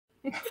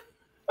We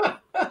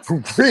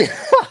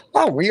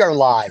are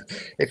live.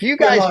 If you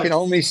We're guys live. can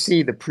only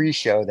see the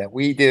pre-show that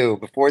we do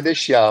before this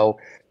show,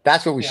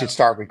 that's what we should Yeah.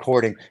 start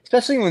recording.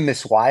 Especially when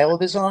Miss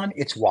Wilde is on.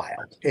 It's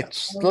wild. Yeah.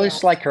 It's Oh, yeah.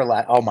 just like her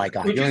last. Oh my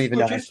God, We're you don't just, even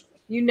we're know. just,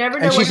 You never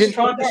And know what she's you're in,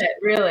 going to get,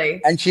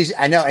 really. and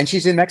I know, and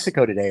she's in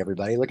Mexico today.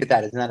 Everybody, look at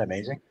that. Isn't that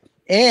amazing?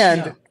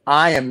 And yeah.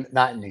 I am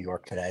not in New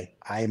York today.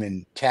 I am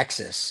in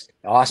Texas,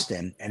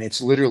 Austin, and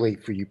it's literally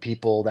for you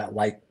people that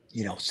like,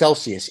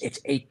 Celsius. It's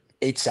eight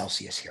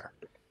Celsius here,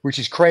 which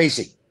is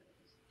crazy.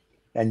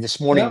 And this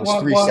morning Yeah. it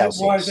was 3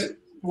 Celsius.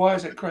 Why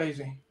is it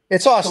crazy?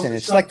 It's So Austin. the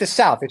It's like sun. the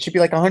South. It should be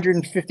like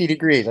 150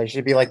 degrees. I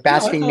should be like No, I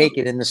basking thought.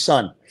 naked in the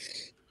sun.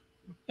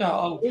 Yeah.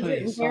 Oh, Is it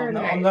in please.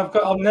 Fahrenheit?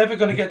 I'm never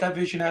going to get that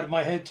vision out of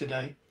my head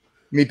today.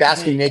 Me There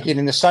basking you go. naked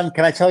in the sun.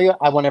 Can I tell you?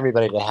 I want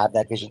everybody to have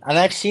that vision. And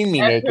I've seen me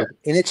That's naked,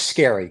 and it's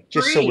scary.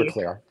 Just so we're free.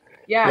 clear,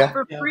 Yeah, Yeah.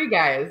 for Yeah. free,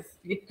 guys.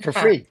 for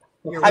Yeah, free.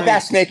 you're I right.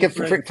 bask naked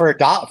For for free. for a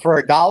dollar. For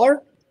a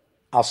dollar,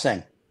 I'll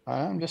sing.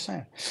 I'm just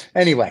saying.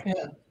 Anyway, Yeah.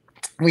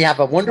 we have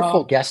a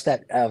wonderful Well, guest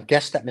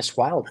that Miss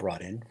Wilde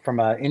brought in from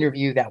an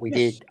interview that we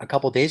yes. did a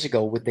couple days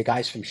ago with the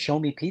guys from Show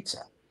Me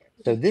Pizza.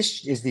 So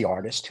this is the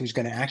artist who's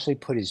going to actually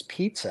put his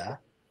pizza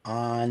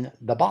on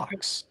the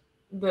box.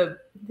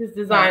 His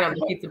design on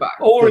the pizza box.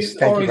 Or Yes,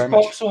 thank you his very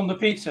much. box on the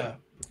pizza.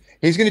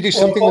 He's going to do Or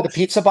a something with a box.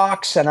 pizza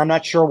box, and I'm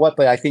not sure what,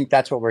 but I think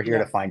that's what we're here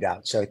Yeah. to find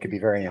out. So it could be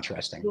very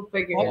interesting. We'll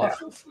figure Well, it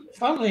out.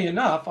 funnily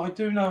enough, I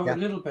do know Yeah. a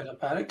little bit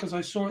about it because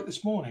I saw it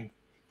this morning.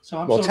 So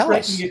I'm Well, sort of tell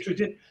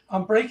breaking us.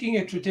 I'm breaking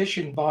a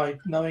tradition by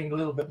knowing a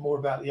little bit more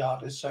about the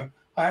artist. So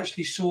I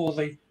actually saw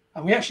and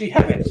we actually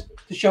have it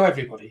to show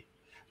everybody.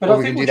 But Well, I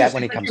we think can we'll do that just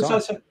when he comes introduce on.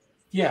 ourselves.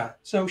 Yeah.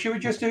 So should we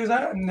just do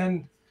that and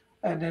then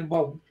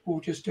we'll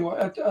just do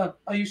it.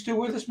 Are you still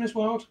with us, Miss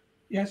Wild?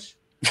 Yes.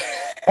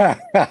 Yeah.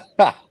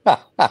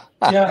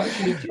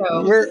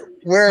 So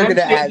We're I'm going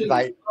to thinking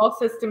invite. all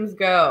systems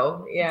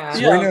go. Yeah. So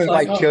Yeah. we're going to It's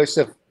like, invite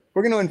Joseph.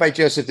 We're going to invite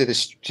Joseph to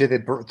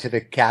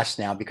the cast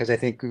now because I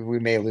think we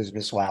may lose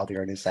Miss Wild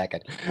here in a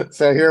second.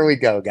 So here we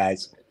go,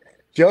 guys.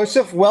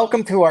 Joseph,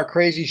 welcome to our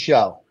crazy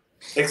show.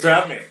 Thanks for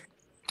having me.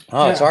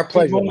 Oh, it's Yeah, our good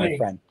pleasure, my morning,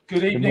 friend.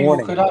 good Good evening, or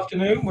morning. good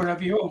afternoon,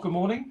 wherever you are. Good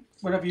morning,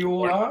 wherever you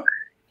all are.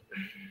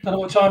 Don't know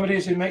what time it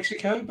is in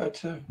Mexico,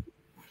 but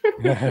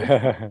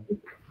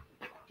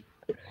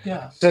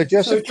yeah. So,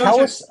 Joseph, tell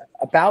Joseph, us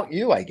about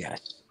you, I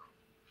guess.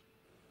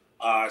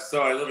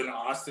 So I live in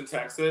Austin,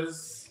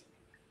 Texas.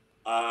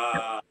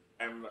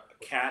 I'm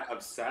cat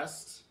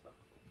obsessed.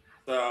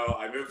 So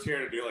I moved here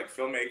to do like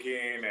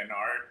filmmaking and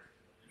art.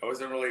 I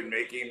wasn't really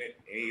making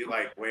any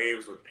like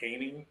waves with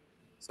painting.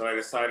 So I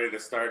decided to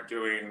start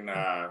doing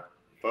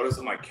photos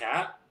of my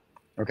cat.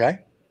 Okay.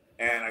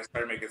 And I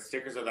started making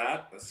stickers of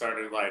that. And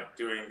started like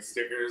doing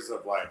stickers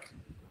of like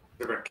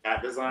different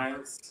cat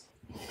designs.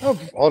 Oh,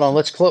 hold on.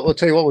 We'll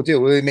tell you what we'll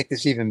do. We'll make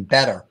this even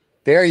better.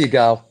 There you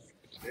go.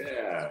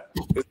 Yeah.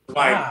 This is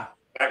my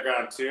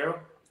background too.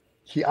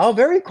 Oh,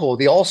 very cool.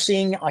 The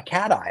all-seeing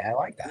cat eye. I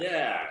like that.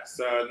 Yeah.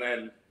 So and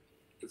then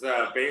it's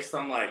based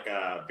on like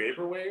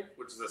vaporwave,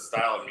 which is a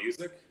style of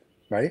music.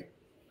 Right.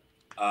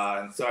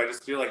 And so I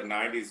just do like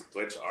 90s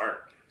glitch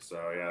art. So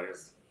yeah,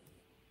 it's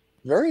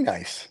Very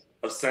nice.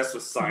 obsessed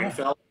with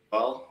Seinfeld as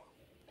well.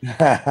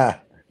 Okay.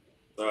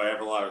 So I have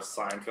a lot of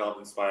Seinfeld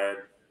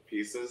inspired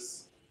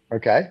pieces.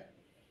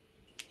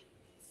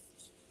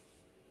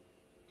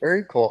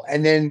 Very cool.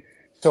 And then,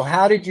 so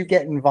how did you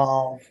get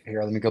involved?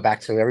 Here, let me go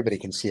back so everybody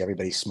can see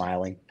everybody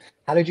smiling.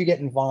 How did you get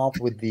involved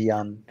with the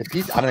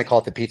pizza? I'm going to call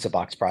it the Pizza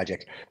Box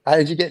Project. How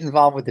did you get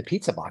involved with the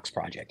Pizza Box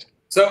Project?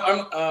 So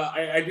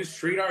I do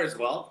street art as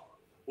well,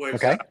 which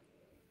Okay.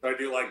 So I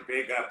do like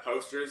big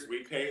posters,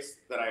 we paste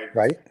that I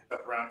Right. put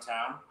up around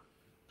town.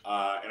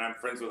 And I'm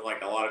friends with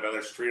like a lot of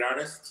other street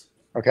artists.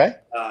 Okay.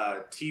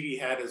 TV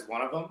Head is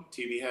one of them.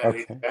 TV Head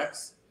Okay.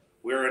 HX.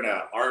 We're in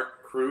an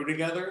art crew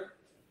together.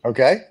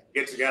 Okay.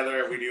 Get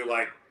together, we do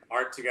like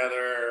art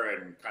together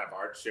and kind of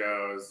art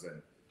shows.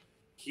 And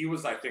he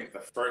was, I think, the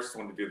first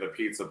one to do the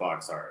pizza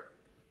box art.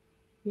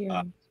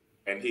 Yeah.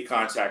 And he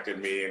contacted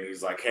me and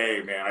he's like,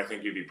 "Hey man, I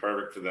think you'd be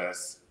perfect for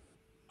this."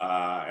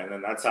 And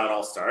then that's how it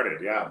all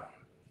started. Yeah.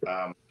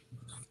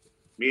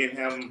 Me and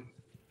him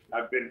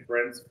have been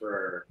friends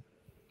for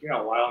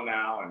a while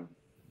now, and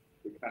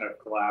we kind of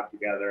collab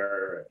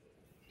together and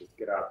just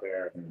get out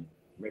there and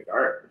make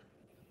art.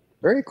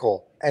 Very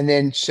cool. And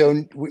then, so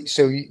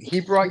he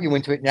brought you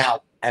into it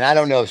now, and I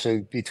don't know. So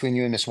between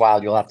you and Miss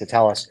Wild, you'll have to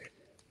tell us.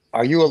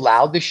 Are you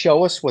allowed to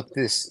show us what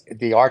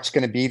the art's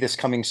going to be this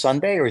coming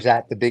Sunday, or is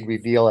that the big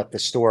reveal at the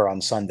store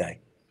on Sunday?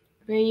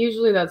 I mean,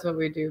 usually that's what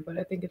we do, but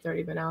I think it's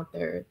already been out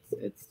there.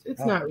 It's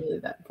not really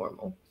that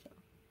formal.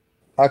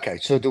 So. Okay,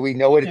 so do we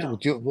know what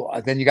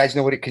Yeah. then you guys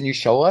know what can you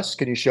show us?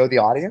 Can you show the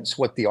audience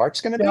what the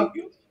art's going to yeah,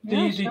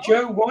 be? the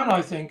Joe one,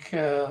 I think,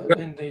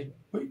 in the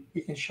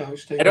we can show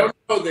Steve. I don't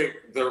know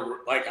the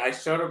like I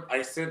showed him.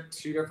 I sent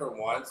 2 different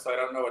ones, so I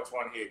don't know which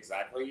one he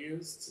exactly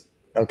used.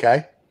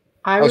 Okay.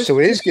 So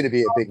it is going to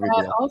be a big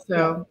reveal.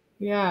 Also,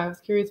 yeah, I was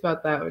curious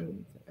about that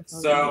one.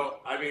 So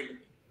I mean,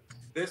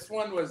 this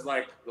one was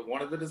like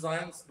one of the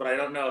designs, but I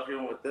don't know if he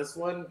went with this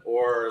one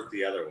or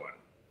the other one.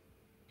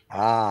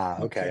 Ah,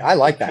 okay. Okay, I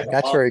like okay. that.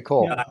 That's very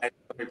cool. Yeah.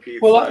 Pizza.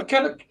 Well,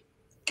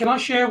 can I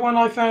share one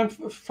I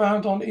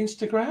found on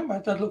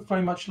Instagram? That looked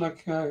very much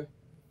like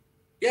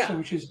Yeah. so,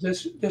 which is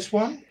this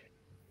one.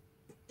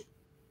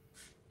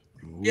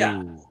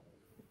 Yeah. Ooh.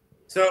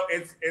 So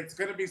it's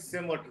going to be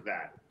similar to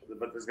that,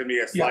 but there's going to be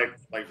a slight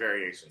like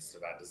variations to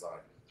that design.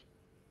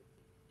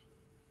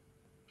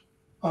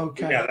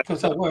 Okay, Yeah,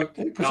 because that worked.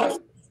 Because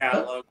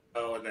cat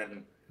logo, and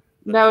then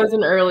That was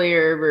an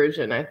earlier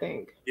version, I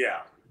think.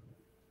 yeah.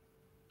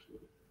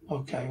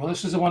 okay, well,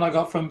 this is the one I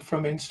got from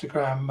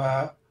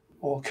Instagram,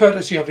 or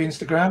courtesy of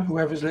Instagram,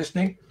 whoever's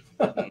listening,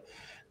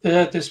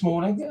 this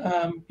morning.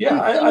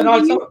 Yeah, I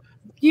thought.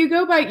 You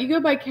go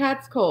by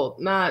Catscult,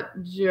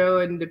 not Joe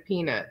and the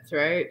Peanuts,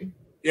 right?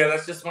 Yeah,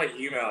 that's just my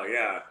email.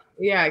 Yeah.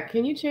 Yeah,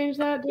 can you change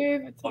that,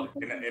 Dave?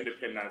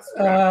 Independence.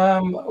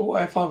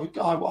 If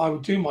I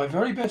would do my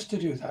very best to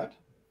do that.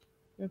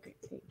 Okay,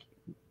 thank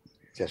you.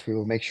 Yes, we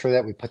will make sure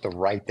that we put the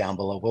right down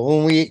below. But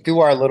when we do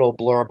our little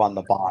blurb on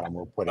the bottom,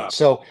 we'll put it.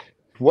 So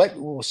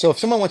if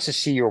someone wants to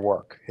see your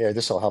work here,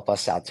 this will help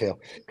us out too,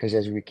 because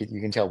you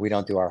can tell we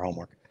don't do our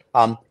homework.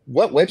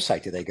 What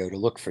website do they go to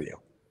look for you?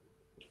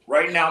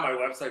 Right now, my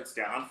website's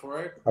down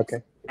for it. Okay.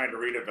 I'm trying to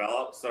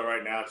redevelop. So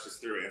right now it's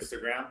just through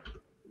Instagram.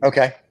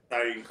 Okay.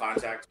 That's how you can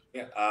contact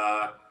me.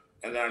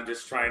 And then I'm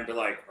just trying to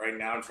right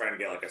now I'm trying to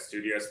get like a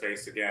studio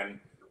space again.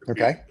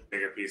 Okay.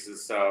 Bigger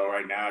pieces. So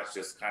right now it's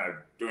just kind of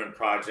doing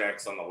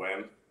projects on the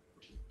whim.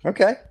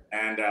 Okay.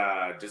 And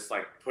just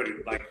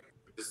putting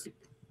just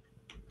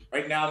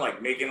right now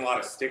I'm making a lot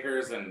of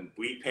stickers and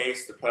wheat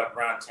paste to put up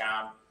around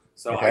town.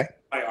 So I put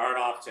my art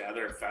off to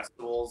other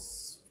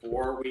festivals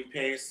for wheat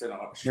paste and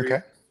on street.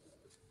 Okay.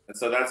 And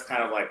so that's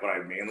kind of what I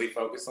mainly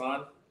focus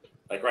on.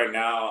 Right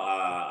now,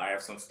 I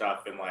have some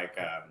stuff in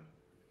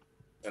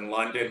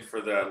London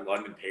for the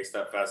London Paste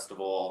Up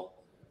Festival.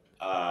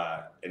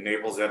 In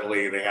Naples,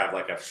 Italy, they have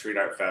a street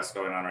art fest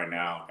going on right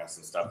now. Got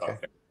some stuff up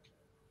there.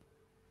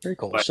 Very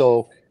cool. But,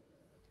 so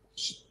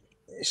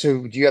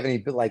do you have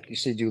any, like you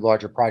said, do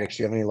larger projects?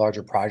 Do you have any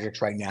larger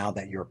projects right now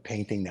that you're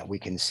painting that we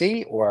can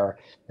see, or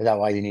is that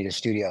why you need a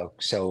studio?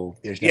 So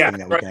there's nothing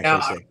that we can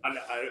actually see. I'm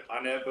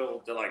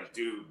unable to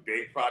do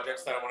big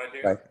projects that I want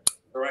to do. Right.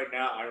 So right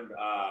now, I'm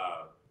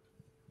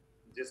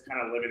just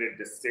kind of limited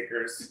to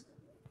stickers.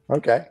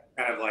 Okay.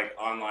 Kind of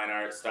online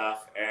art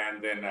stuff,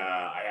 and then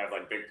I have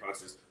big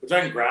posters, which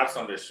I can grab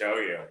some to show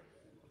you.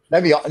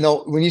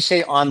 No, when you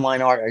say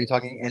online art, are you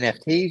talking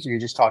NFTs, or you're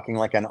just talking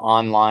an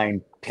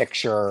online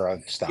picture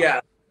of stuff? Yeah,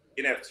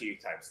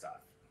 NFT type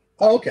stuff.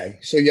 Oh, okay.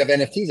 So you have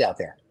NFTs out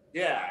there.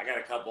 Yeah, I got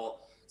a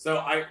couple.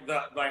 So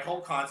my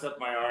whole concept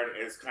of my art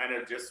is kind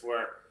of just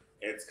where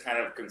it's kind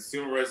of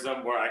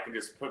consumerism, where I can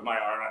just put my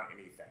art on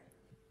anything.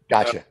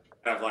 Gotcha. So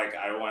kind of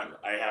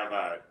I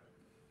have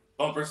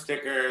bumper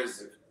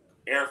stickers,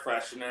 air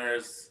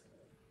fresheners,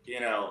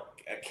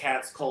 a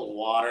Catscult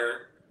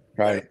water.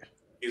 Right.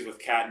 Used with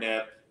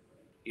catnip,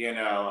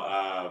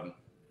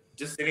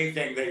 just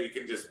anything that you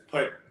can just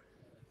put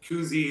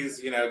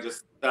koozies,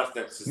 just stuff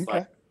that's just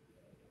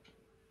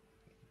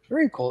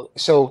Very cool.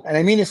 So, and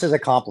I mean this as a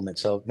compliment.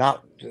 So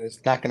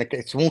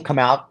it won't come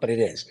out, but it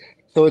is.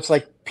 So it's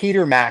like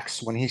Peter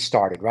Max when he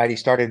started, right? He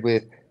started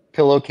with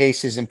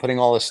pillowcases and putting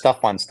all this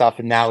stuff on stuff,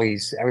 and now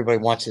everybody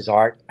wants his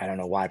art. I don't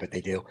know why, but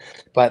they do.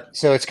 But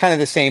so it's kind of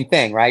the same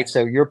thing, right?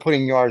 So you're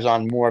putting yours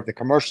on more of the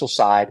commercial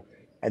side,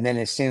 and then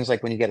it seems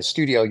like when you get a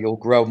studio, you'll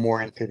grow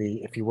more into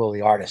the, if you will,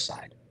 the artist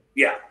side.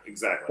 Yeah,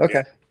 exactly.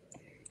 Okay. Yeah.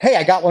 Hey,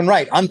 I got one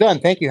right. I'm done.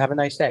 Thank you. Have a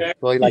nice day. Okay.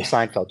 Really like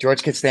Seinfeld.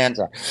 George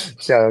Costanza.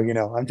 So,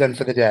 I'm done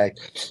for the day.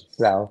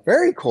 So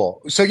very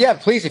cool. So yeah,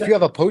 please, if you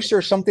have a poster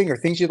or something or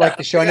things you'd like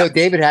to show, I know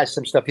David has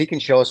some stuff he can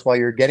show us while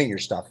you're getting your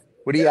stuff.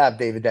 What do you have,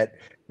 David, that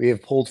we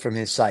have pulled from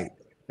his site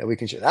that we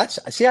can show?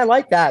 I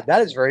like that.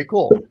 That is very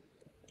cool.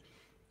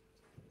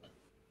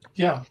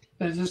 Yeah,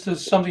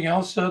 there's something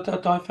else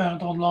that I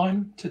found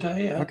online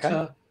today.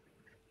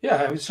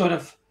 It was sort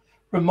of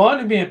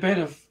reminded me a bit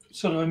of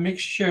sort of a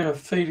mixture of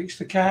Felix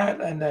the Cat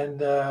and then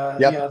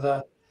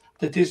the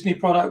Disney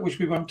product, which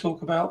we won't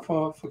talk about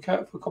for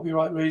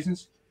copyright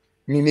reasons.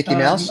 You mean Mickey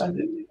Mouse?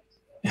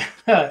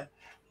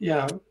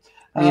 Yeah.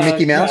 You mean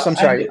Mickey Mouse? I'm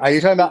sorry. Are you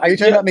talking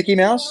about Mickey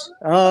Mouse?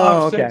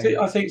 Oh, okay.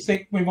 I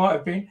think we might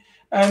have been.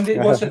 And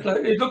it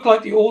looked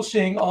like the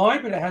all-seeing eye,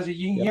 but it has a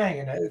yin-yang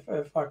in it.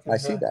 If I can, I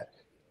see that.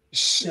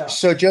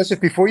 So,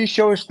 Joseph, before you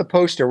show us the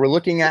poster, we're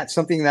looking at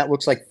something that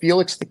looks like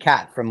Felix the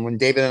Cat from when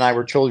David and I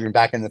were children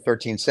back in the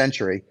 13th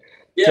century.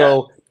 Yeah.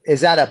 So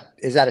is that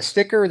a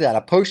sticker? Is that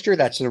a poster?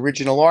 That's an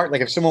original art?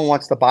 Like if someone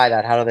wants to buy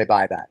that, how do they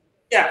buy that?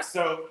 Yeah,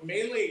 so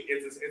mainly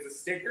it's a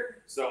sticker.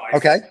 So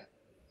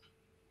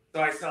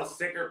I sell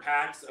sticker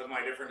packs of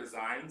my different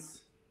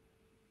designs.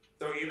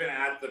 So even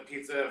at the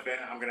pizza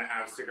event, I'm going to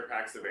have sticker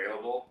packs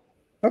available.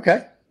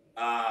 Okay.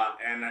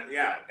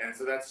 And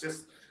so that's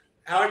just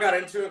how I got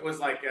into it was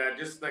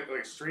just like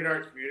street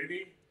art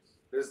community.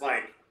 There's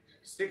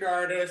sticker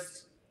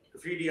artists,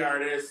 graffiti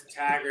artists,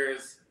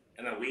 taggers,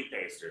 and then wheat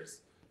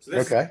pasters. So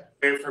this is a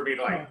way for me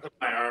to put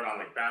my art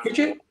on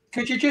basketball.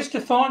 Could you just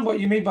define what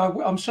you mean by?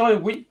 I'm sorry,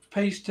 wheat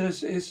paste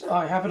is.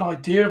 I have an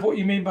idea of what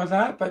you mean by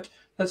that, but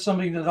that's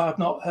something that I've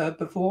not heard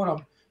before.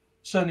 I'm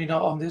certainly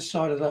not on this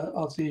side of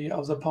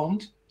the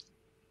pond.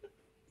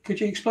 Could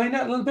you explain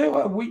that a little bit?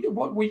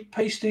 What wheat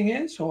pasting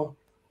is, or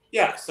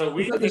Yeah, so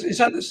wheat is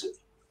that this?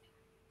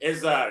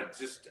 Is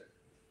just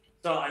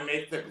so I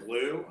make the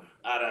glue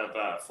out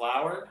of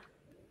flour,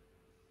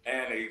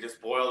 and you just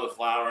boil the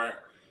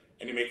flour,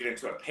 and you make it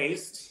into a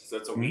paste. So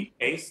it's a wheat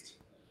paste,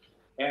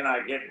 and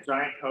I get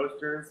giant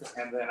coasters,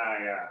 and then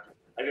I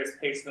just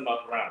paste them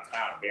up around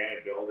town,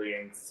 abandoned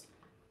buildings.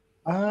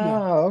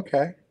 Oh,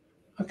 okay.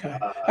 Okay.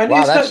 And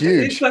wow, that's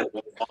huge.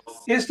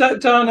 Is that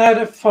done out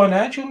of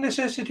financial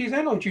necessity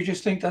then, or do you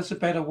just think that's a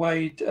better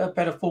way, a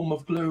better form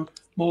of glue,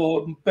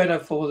 better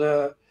for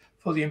the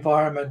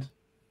environment?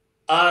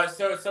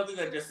 So it's something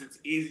that just it's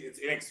easy, it's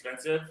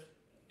inexpensive,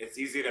 it's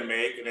easy to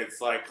make, and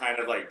it's like kind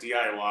of like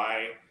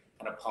DIY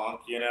kind of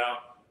punk, you know.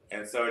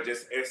 And so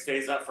it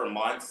stays up for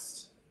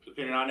months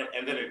depending on it,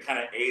 and then it kind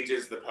of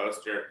ages the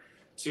poster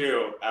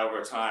too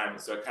over time,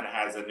 so it kind of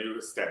has a new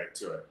aesthetic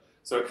to it.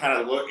 So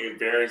it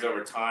varies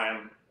over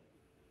time.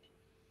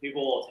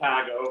 People will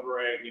tag over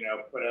it, you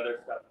know, put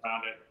other stuff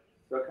around it.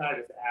 So it kind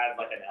of just adds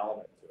like an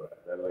element to it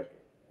that like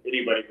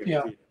anybody can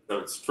see. So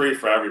it's free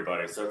for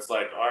everybody. So it's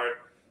like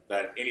art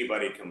that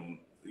anybody can,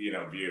 you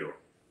know, view.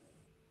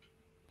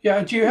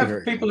 Yeah. Do you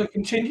have people that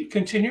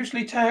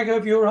continuously tag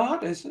over your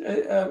art as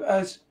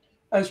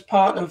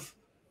part of?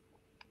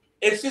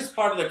 It's just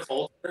part of the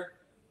culture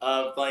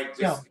of like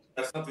just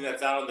something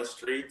that's out on the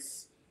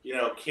streets. You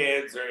know,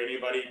 kids or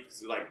anybody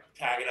like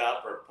tag it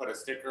up or put a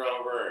sticker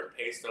over or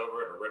paste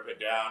over it or rip it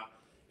down.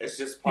 It's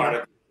just part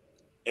of.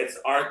 It's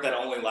art that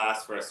only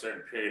lasts for a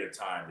certain period of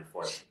time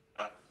before.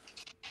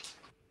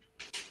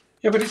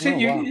 Yeah, but it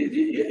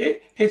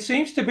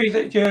seems to be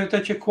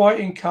that you're quite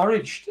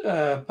encouraged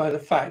by the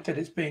fact that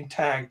it's being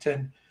tagged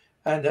and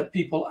that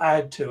people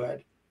add to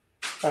it.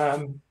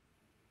 I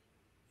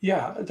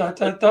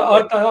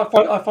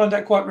find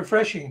that quite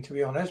refreshing, to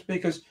be honest,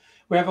 because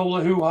we have all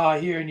the hoo-ha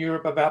here in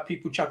Europe about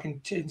people chucking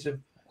tins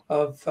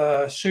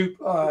of soup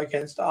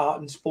against art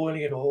and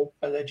spoiling it all,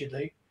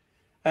 allegedly.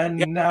 And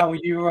now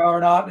you are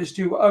an artist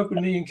who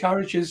openly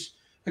encourages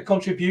a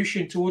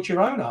contribution towards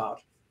your own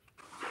art.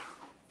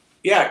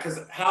 Yeah, because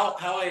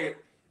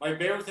my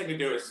favorite thing to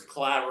do is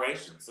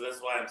collaboration. So that's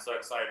why I'm so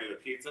excited to do the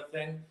pizza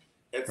thing.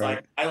 It's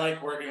like I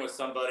like working with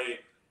somebody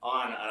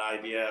on an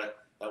idea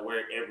where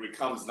it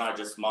becomes not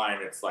just mine.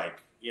 It's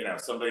like, you know,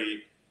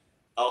 somebody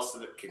else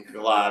that can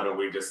collab, and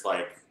we just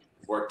like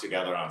work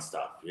together on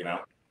stuff, you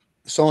know.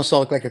 It's almost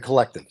like a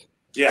collective.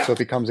 Yeah. So it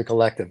becomes a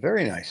collective.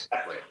 Very nice.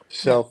 Exactly.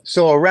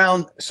 So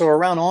around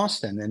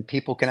Austin, then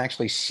people can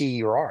actually see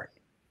your art.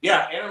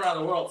 Yeah, and around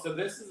the world. So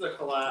this is a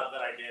collab that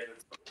I did.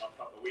 It's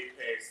from the wheat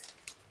paste,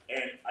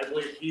 and I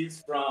believe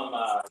he's from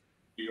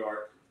New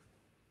York.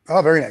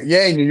 Oh, very nice.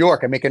 Yay, New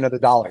York. I make another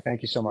 $1.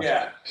 Thank you so much.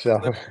 Yeah.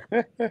 So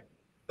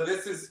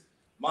this is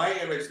my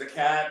image, the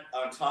cat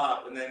on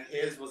top, and then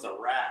his was a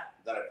rat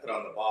that I put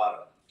on the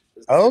bottom.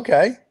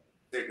 Okay.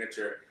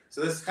 Signature.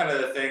 So this is kind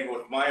of the thing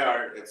with my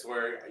art. It's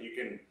where you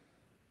can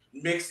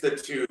mix the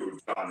two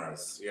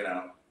genres, you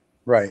know.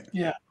 Right.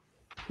 Yeah.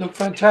 Look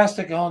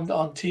fantastic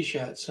on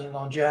t-shirts and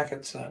on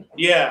jackets.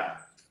 Yeah.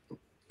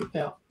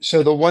 Yeah.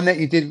 So the one that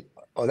you did,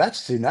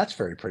 that's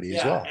very pretty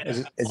as well.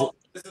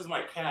 This is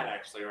my cat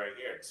actually right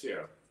here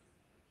too.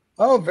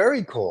 Oh,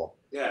 very cool.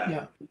 Yeah.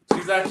 Yeah.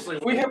 She's actually.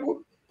 We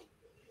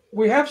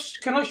have.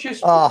 Can I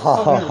just?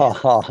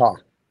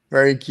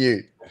 Very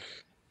cute.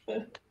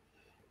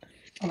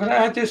 I'm going to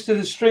add this to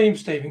the stream,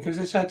 Stephen, because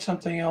it's had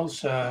something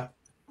else.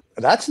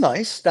 That's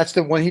nice. That's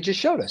the one he just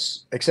showed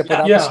us, except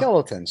without the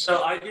skeletons.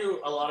 So I do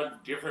a lot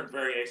of different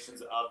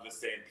variations of the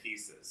same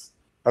pieces.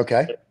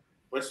 Okay.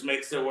 Which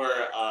makes it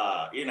where,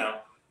 you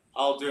know,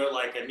 I'll do it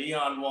like a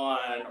neon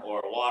one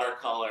or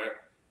watercolor.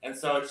 And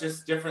so it's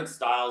just different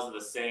styles of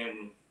the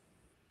same,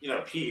 you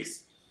know,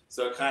 piece.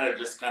 So it kind of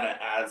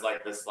adds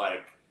like this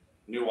like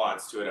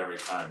nuance to it every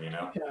time, you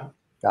know? Yeah.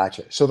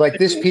 Gotcha. So like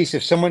this piece,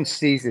 if someone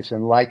sees this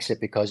and likes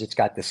it because it's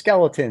got the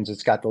skeletons,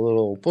 it's got the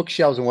little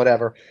bookshelves and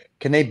whatever,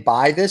 can they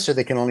buy this, or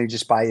they can only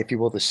just buy, if you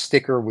will, the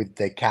sticker with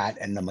the cat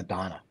and the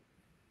Madonna?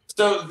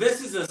 So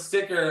this is a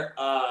sticker,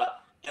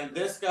 and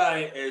this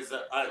guy is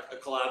a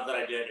collab that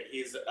I did.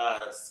 He's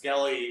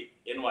Skelly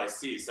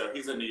NYC, so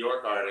he's a New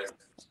York artist.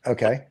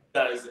 Okay.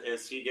 What he does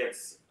is he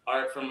gets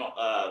art from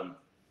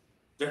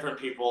different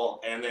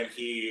people, and then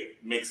he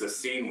makes a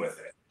scene with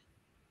it.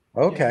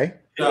 Okay.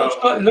 So,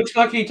 it looks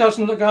like he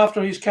doesn't look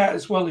after his cat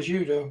as well as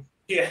you do.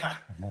 Yeah.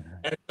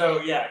 And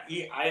so, yeah,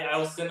 I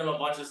will send him a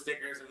bunch of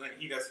stickers, and then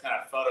he does kind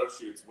of photo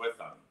shoots with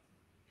them.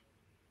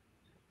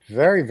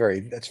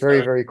 That's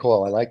very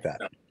cool. I like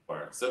that.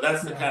 So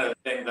that's the kind of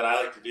thing that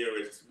I like to do,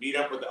 is meet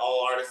up with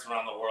all artists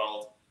around the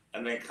world,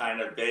 and then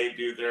kind of they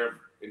do their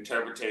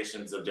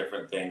interpretations of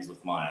different things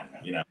with mine,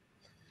 you know.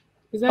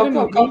 Is that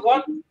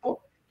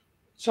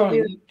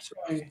Sorry.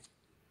 Did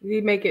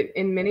he make it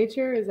in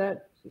miniature? Is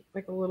that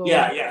like a little?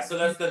 Yeah. So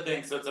that's the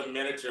thing. So it's a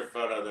miniature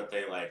photo that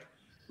they like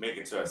make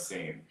into a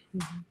scene.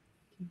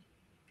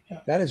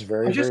 That is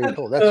very, very had,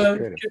 cool. That's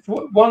creative. just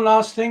one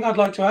last thing I'd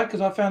like to add,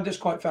 because I found this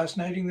quite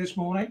fascinating this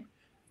morning.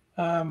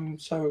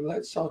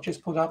 So I'll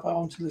just put up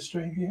onto the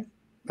stream here.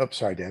 Oh,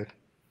 sorry, David.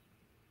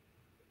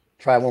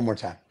 Try it one more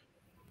time.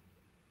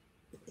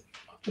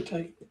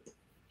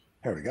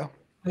 There we go.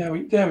 There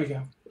we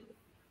go.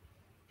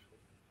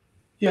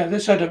 Yeah,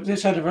 this had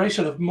a very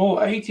sort of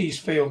more 80s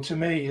feel to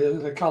me.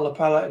 The color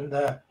palette and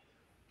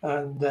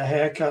the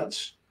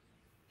haircuts.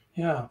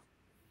 Yeah.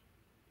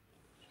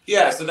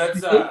 Yeah. So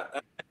that's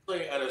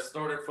actually a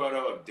distorted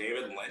photo of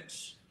David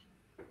Lynch.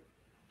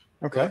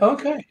 Okay.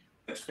 Okay.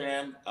 Lynch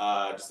fan,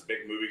 just a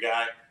big movie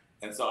guy,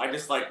 and so I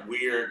just like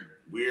weird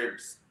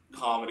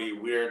comedy,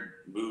 weird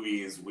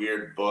movies,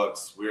 weird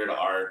books, weird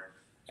art,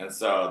 and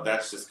so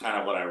that's just kind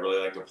of what I really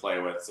like to play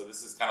with. So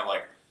this is kind of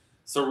like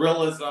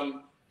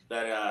surrealism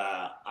that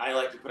I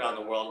like to put out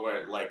in the world, where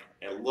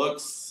it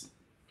looks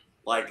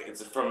like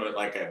it's from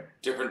like a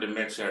different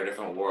dimension or a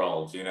different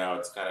world. You know,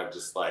 it's kind of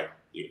just like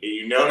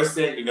you notice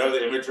it, you know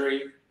the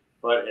imagery,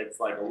 but it's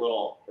like a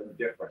little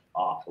different,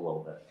 off a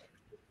little bit.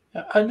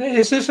 And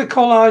is this a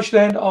collage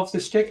then of the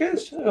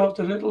stickers, of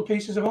the little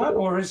pieces of art,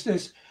 or is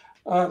this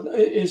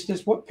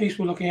what piece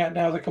we're looking at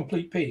now, the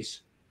complete piece?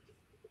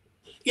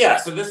 Yeah,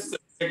 so this is a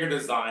sticker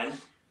design.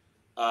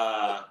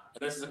 And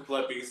this is a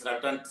flip piece, and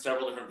I've done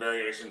several different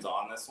variations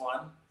on this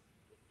one.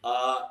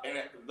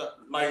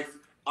 My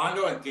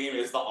ongoing theme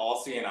is the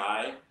all-seeing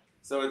eye.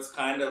 So it's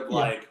kind of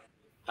like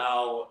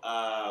how,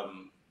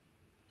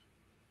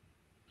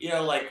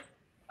 like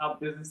how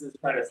businesses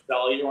try to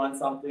sell you on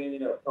something,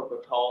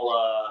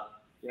 Coca-Cola,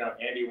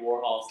 Andy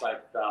Warhol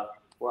type stuff,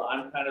 where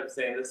I'm kind of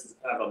saying this is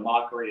kind of a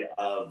mockery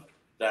of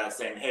that,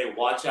 saying, hey,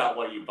 watch out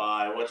what you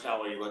buy, watch out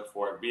what you look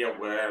for, be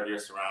aware of your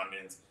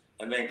surroundings,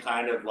 and then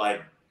kind of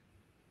like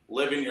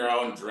live in your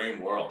own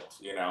dream world,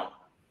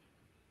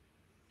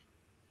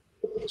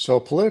 So a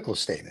political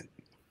statement.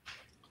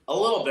 A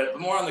little bit,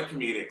 but more on the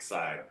comedic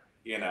side,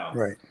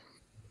 Right.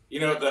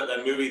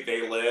 The movie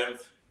They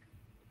Live.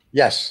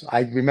 Yes,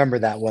 I remember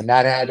that one.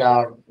 That had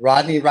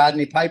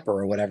Rodney Piper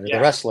or whatever, the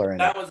wrestler in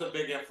that it. Was a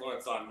big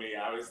influence on me.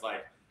 I was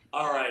like,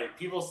 all right,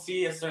 people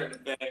see a certain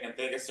thing and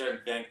think a certain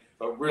thing,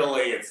 but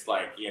really it's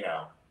like,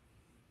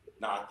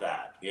 not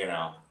that,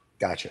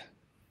 Gotcha.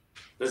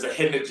 There's a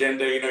hidden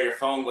agenda, your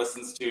phone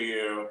listens to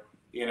you,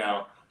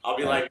 I'll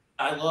be like,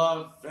 I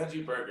love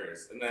veggie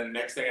burgers. And then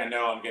next thing I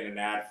know, I'm getting an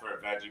ad for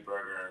a veggie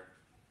burger,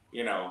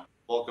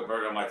 Volca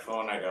burger on my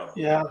phone. I go,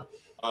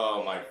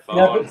 oh, my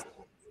phone.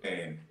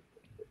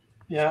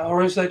 Yeah,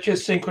 or is that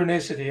just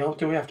synchronicity? Or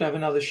do we have to have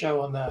another show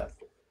on that?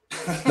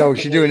 No, we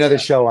should do another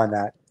show on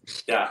that.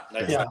 Yeah.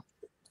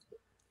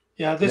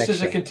 This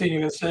is a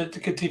continuous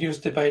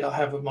debate I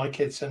have with my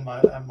kids and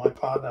my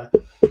partner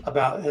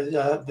about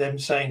them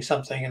saying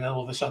something and then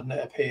all of a sudden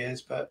it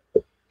appears. But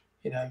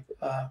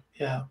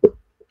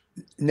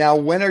Now,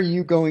 when are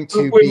you going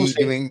to be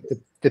doing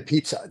the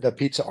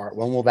pizza art?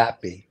 When will that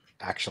be?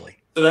 Actually,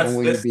 so when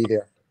will you be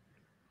there?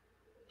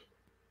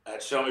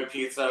 At Show Me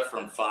Pizza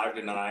from 5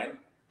 to 9.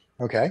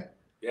 Okay.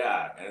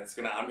 Yeah, and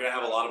I'm gonna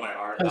have a lot of my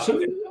art.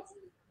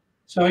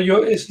 So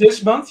is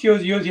this month? You're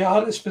the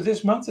artist for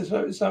this month? Is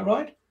that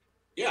right?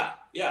 Yeah.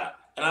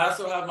 And I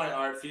also have my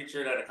art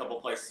featured at a couple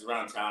places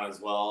around town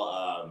as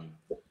well.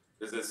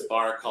 There's this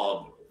bar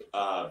called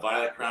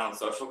Violet Crown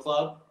Social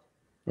Club.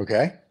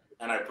 Okay.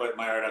 And I put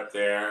my art up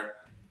there.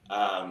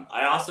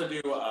 I also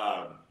do.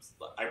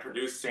 I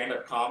produce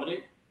stand-up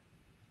comedy.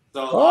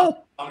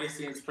 So comedy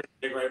scene's pretty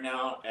big right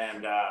now,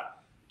 and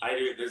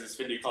there's this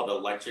venue called the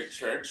Electric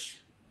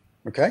Church.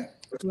 Okay.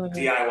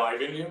 DIY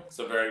venue,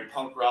 so very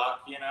punk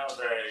rock,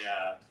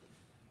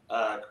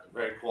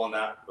 very cool in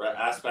that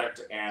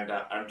aspect. And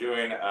I'm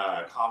doing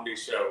a comedy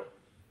show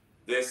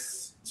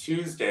this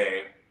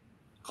Tuesday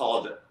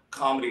called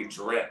Comedy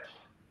Drip.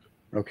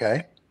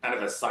 Okay. Kind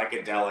of a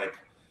psychedelic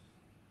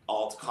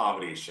alt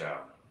comedy show.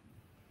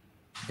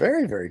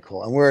 Very, very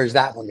cool. And where is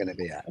that one going to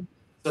be at?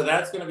 So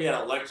that's going to be at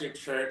Electric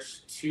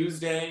Church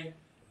Tuesday,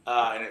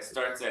 and it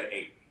starts at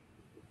 8.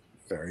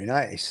 Very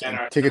nice. And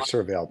tickets are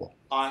available.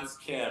 Hans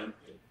Kim,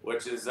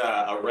 which is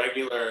a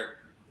regular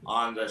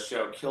on the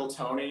show Kill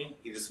Tony.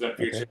 He's just been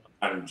featured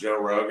on Joe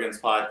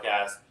Rogan's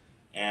podcast,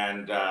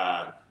 and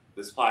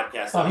this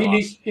podcast. Oh, he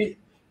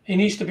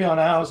needs to be on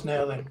ours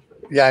now then.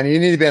 Yeah, and you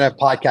need to be on a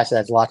podcast that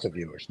has lots of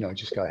viewers. No,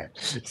 just go ahead.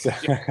 So.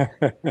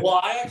 Well,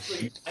 I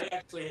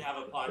actually have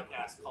a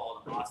podcast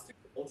called Austin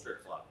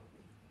Culture Club.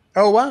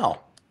 Oh,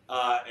 wow.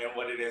 And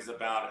what it is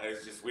about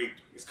is just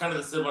it's kind of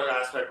the similar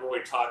aspect where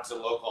we talk to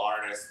local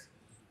artists,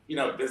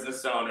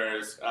 business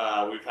owners.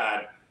 We've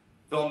had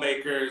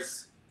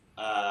filmmakers,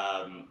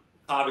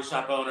 coffee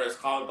shop owners,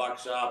 comic book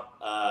shop,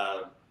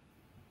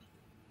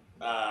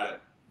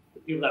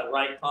 people that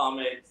write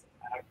comics,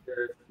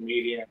 actors,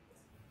 comedians.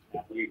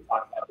 And we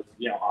talk about this,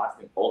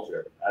 Austin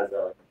culture as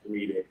a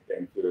comedic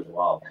thing too as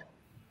well.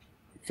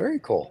 Very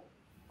cool.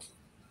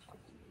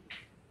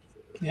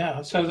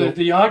 Yeah, so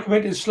the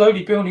argument is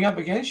slowly building up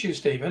against you,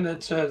 Stephen,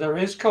 that there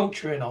is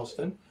culture in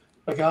Austin,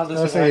 regardless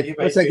of how you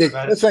may feel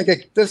about it.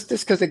 Just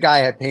because the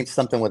guy paints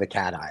something with a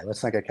cat eye.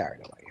 Let's not get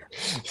carried away here.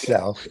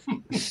 So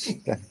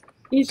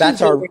He's that's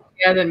just our. he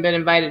hasn't been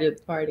invited to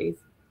the parties.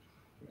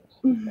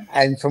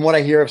 And from what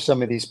I hear of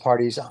some of these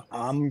parties,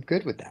 I'm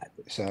good with that.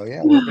 So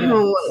yeah,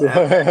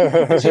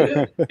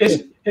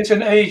 it's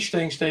an age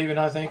thing, Stephen.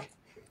 I think.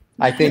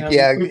 I think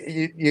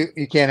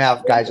you can't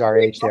have guys our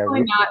age there.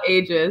 Definitely not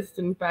ageist.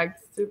 In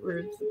fact,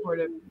 super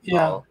supportive.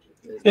 Yeah,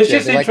 it's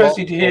just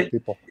interesting to hear.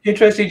 People.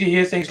 Interesting to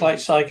hear things like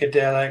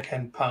psychedelic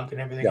and punk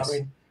and everything. Yes. I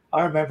mean,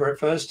 I remember it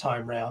first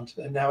time round,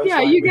 and now it's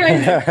you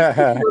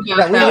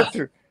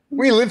guys.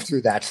 We lived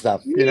through that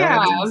stuff. You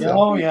know?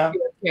 Oh yeah.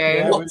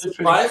 Okay. Well,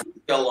 surprisingly,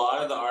 a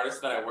lot of the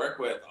artists that I work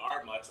with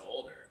are much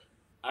older.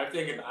 I'm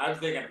thinking,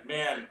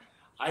 man,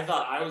 I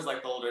thought I was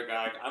like the older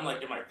guy. I'm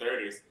like in my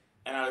 30s,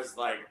 and I was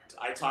like,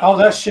 I talked. Oh,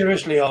 that's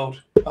seriously old.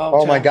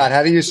 Oh my God,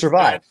 how do you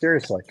survive?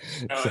 Seriously.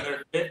 In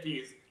their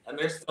 50s, and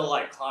they're still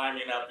like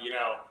climbing up,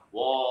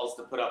 walls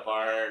to put up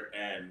art,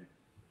 and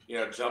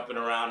jumping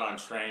around on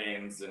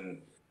trains,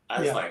 and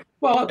I was like,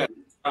 well,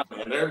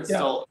 and they're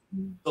still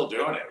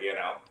doing it,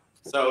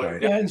 So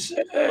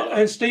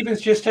and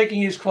Stephen's just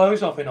taking his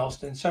clothes off in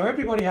Austin, so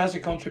everybody has a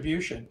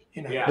contribution.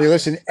 Hey,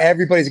 listen,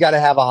 everybody's got to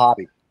have a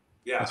hobby.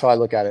 Yeah, that's how I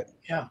look at it.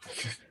 Yeah.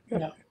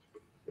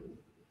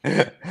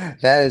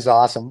 That is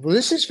awesome. Well,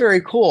 this is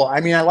very cool.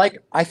 I mean,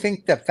 I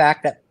think the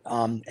fact that,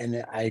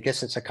 and I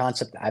guess it's a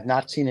concept I've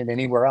not seen it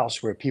anywhere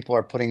else where people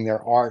are putting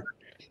their art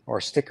or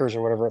stickers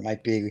or whatever it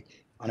might be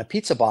on a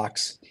pizza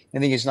box. I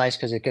think it's nice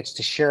because it gets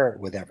to share it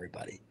with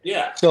everybody.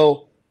 Yeah.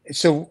 So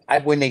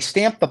when they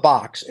stamp the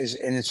box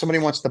and if somebody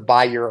wants to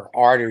buy your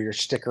art or your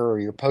sticker or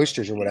your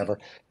posters or whatever,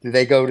 do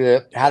they go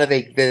to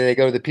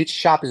the pizza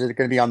shop? Is it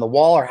going to be on the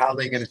wall, or how are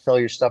they going to sell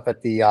your stuff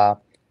at the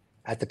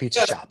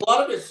pizza shop? A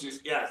lot of it's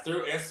just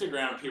through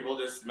Instagram. People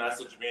just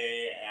message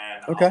me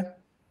and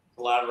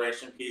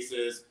collaboration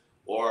pieces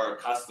or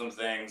custom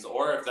things,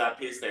 or if that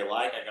piece they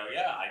like, I go,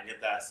 I can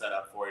get that set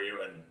up for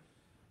you, and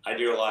I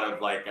do a lot of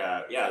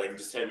they can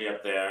just hit me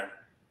up there.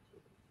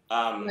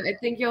 I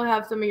think you'll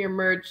have some of your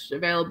merch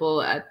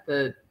available at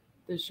the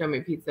Show Me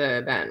Pizza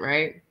event,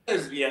 right?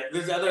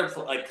 There's other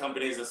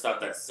companies and stuff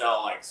that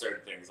sell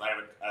certain things. I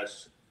have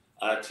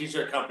a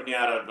t-shirt company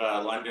out of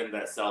London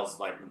that sells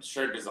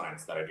shirt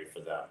designs that I do for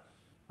them.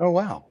 Oh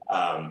wow!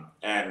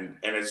 And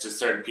it's just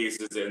certain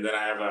pieces, and then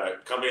I have a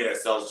company that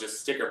sells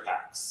just sticker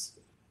packs.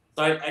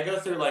 So I go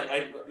through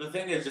the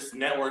thing is just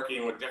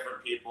networking with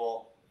different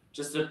people,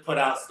 just to put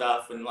out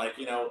stuff, and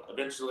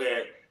eventually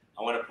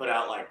I want to put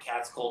out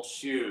Catscult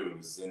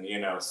shoes and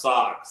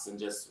socks and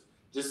just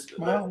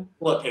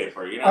bullet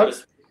paper,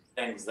 just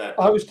things that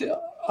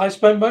I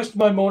spend most of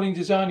my morning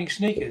designing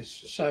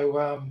sneakers.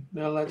 So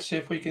let's see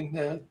if we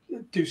can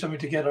do something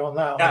together on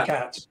that on the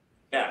Cats.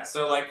 Yeah,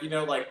 so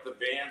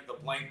the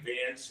blank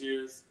van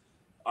shoes,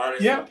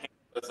 artists paint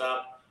those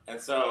up, and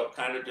so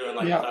kind of doing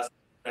custom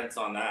prints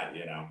on that,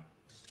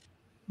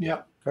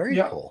 Yeah, very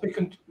cool.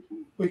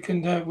 We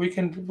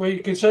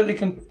can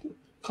certainly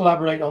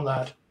collaborate on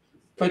that.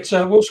 But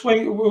we'll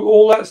swing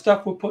all that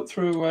stuff. We'll put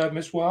through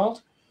Miss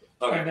Wilde,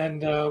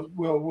 and then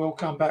we'll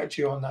come back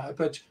to you on that.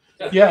 But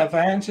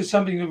vans is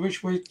something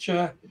which we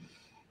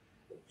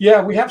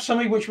have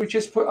something which we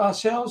just put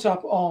ourselves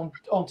up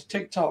onto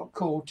TikTok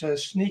called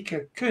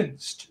Sneaker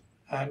Kunst,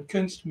 and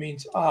Kunst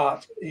means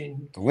art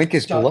in. The link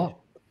is below.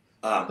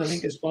 The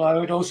link is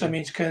below. It also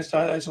means Kunst.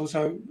 It's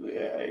also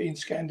in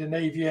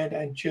Scandinavian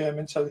and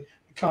German, so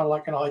kind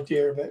of an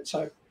idea of it.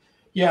 So.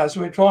 Yeah, so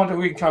we're trying to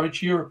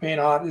encourage European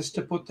artists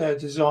to put their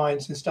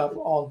designs and stuff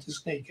onto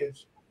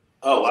sneakers.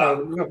 Oh, wow.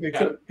 So it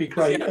would be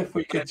great if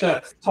we could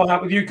tie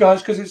up with you guys,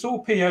 because it's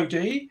all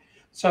POD.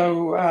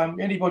 So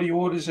anybody who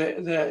orders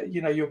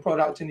your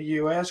product in the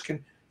US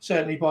can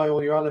certainly buy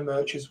all your other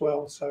merch as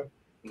well. So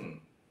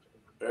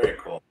very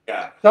cool.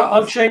 Yeah. So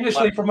I'm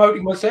shamelessly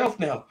promoting myself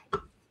now.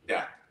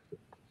 Yeah.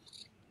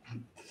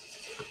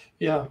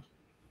 Yeah.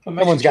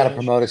 Someone's got to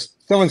promote us.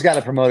 Someone's got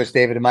to promote us,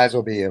 David. It might as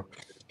well be you.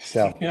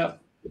 So yeah.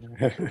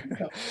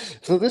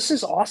 So this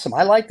is awesome.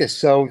 I like this.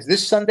 So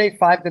this Sunday,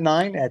 5 to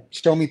 9 at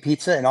Show Me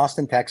Pizza in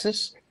Austin,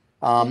 Texas.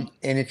 And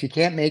if you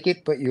can't make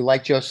it, but you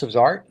like Joseph's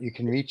art, you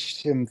can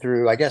reach him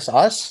through, I guess,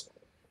 us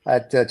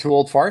at Two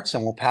Old Farts,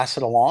 and we'll pass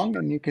it along,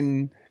 and you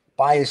can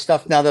buy his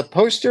stuff. Now, the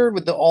poster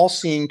with the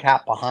all-seeing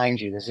cap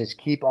behind you, this is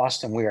Keep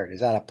Austin Weird.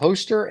 Is that a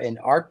poster, an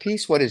art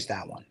piece? What is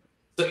that one?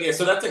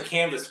 So that's a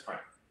canvas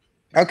print.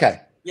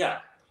 Okay. Yeah.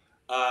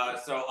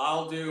 So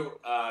I'll do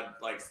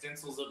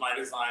stencils of my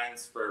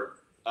designs for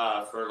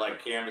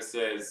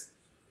canvases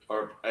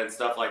and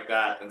stuff like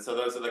that. And so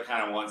those are the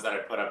kind of ones that I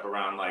put up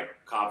around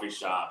coffee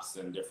shops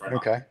and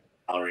different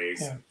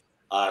galleries.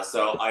 Yeah.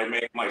 So I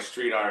make my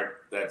street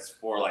art that's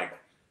for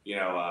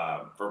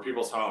for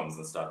people's homes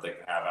and stuff they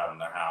can have out in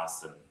their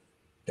house. And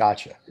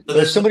gotcha. So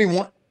there's somebody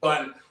one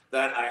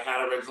that I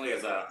had originally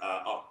as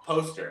a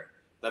poster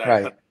that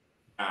I put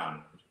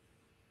down.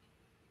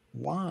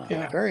 Wow,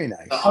 very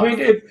nice. I mean,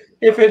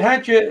 if it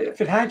had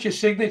your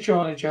signature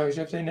on it,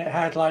 Joseph, then it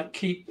had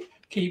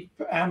keep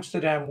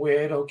Amsterdam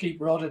weird, or keep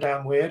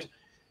Rotterdam weird,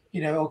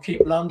 or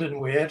keep London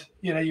weird.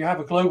 You have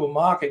a global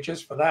market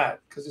just for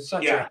that, because it's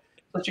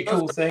such a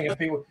cool thing, and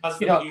people,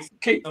 somebody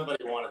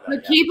wanted that.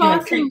 But keep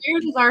Austin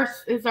weird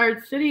is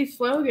our city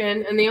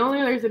slogan, and the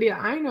only other city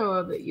I know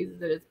of that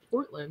uses it is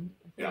Portland.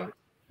 Yeah.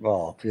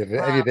 Well,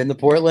 have you been to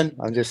Portland?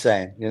 I'm just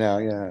saying,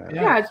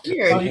 Yeah, it's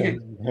weird.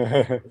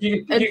 Well,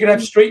 you could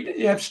have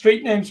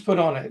street names put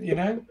on it,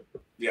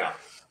 Yeah,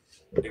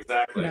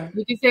 exactly.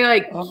 You could say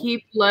like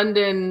keep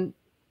London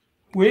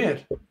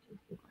weird.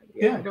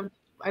 Yeah.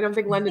 I don't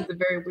think London's a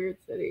very weird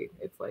city.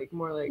 It's like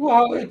more like.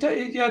 Well, it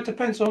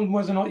depends on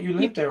whether or not you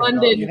live there or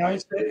not.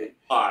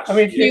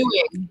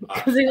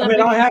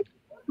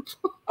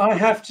 I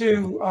have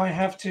to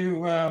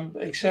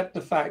accept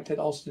the fact that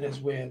Austin is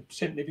weird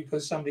simply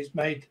because somebody's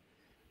made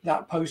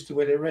that poster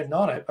with it written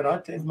on it.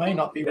 But it may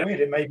not be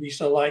weird. It may be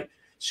so like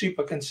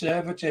super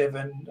conservative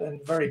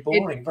and very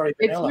boring, very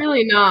vanilla. It's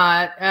really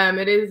not.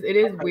 It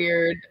is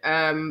weird.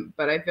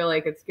 But I feel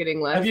like it's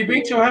getting less. Have you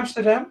been to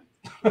Amsterdam?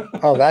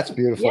 Oh, that's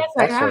beautiful. Yes,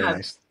 that's I have. very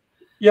nice.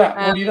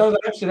 Yeah, well,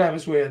 that Amsterdam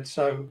is weird.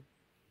 So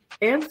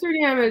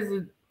Amsterdam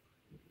is,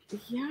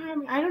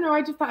 I don't know.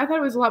 I thought it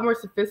was a lot more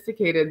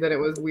sophisticated than it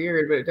was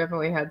weird, but it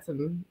definitely had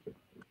some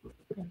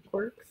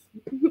quirks.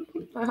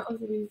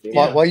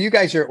 While you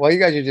guys are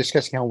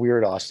discussing how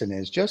weird Austin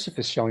is, Joseph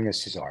is showing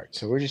us his art,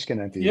 so we're just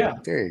gonna do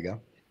that. There you go.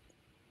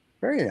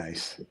 Very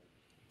nice.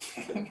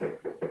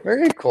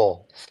 Very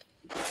cool.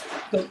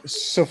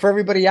 So for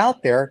everybody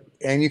out there,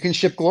 and you can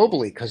ship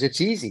globally because it's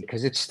easy,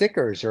 because it's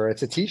stickers or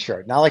it's a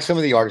T-shirt. Not like some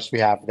of the artists we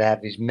have that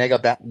have these mega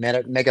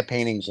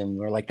paintings, and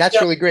we're like, that's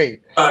really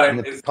great.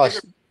 I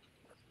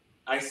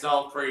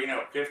sell for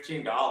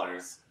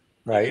 $15.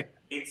 Right.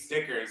 8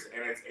 stickers,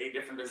 and it's 8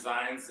 different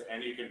designs,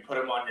 and you can put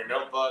them on your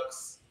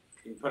notebooks.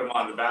 You can put them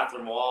on the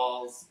bathroom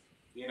walls.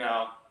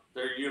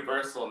 They're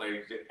universal,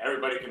 and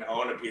everybody can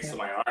own a piece of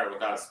my art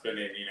without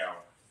spending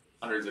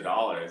hundreds of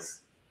dollars.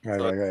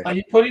 Right. Are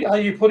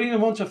you putting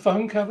them onto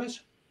phone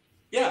covers?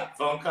 Yeah,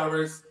 phone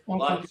covers.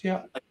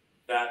 Yeah.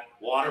 That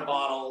water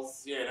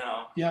bottles,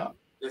 Yeah.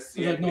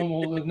 The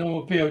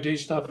normal POD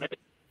stuff.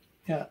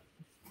 Yeah.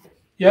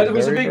 Yeah, there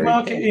was a big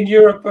market in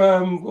Europe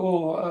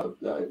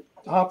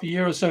half a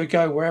year or so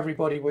ago where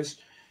everybody was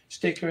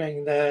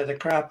stickering the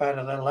crap out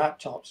of their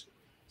laptops.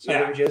 So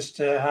they would just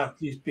have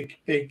these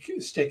big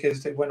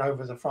stickers that went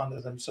over the front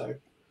of them. So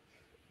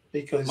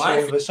because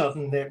all of a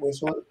sudden it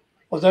was,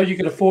 although you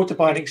could afford to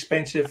buy an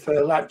expensive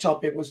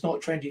laptop, it was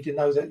not trendy to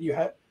know that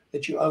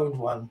you owned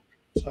one.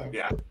 So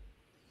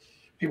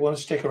people want a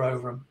sticker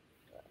over them.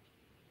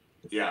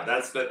 Yeah,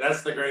 that's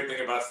the great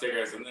thing about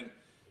stickers, and then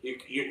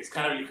it's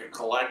kind of, you can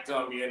collect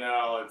them.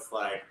 It's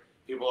like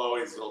people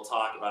always will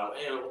talk about,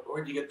 hey,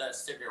 where'd you get that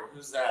sticker?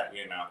 Who's that?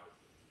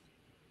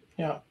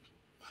 Yeah.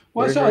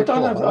 Well, I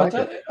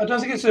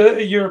don't think it's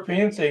a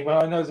European thing.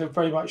 Well, I know that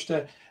very much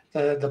the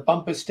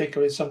bumper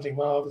sticker is something.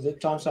 Well, the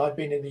times I've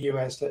been in the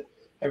US, that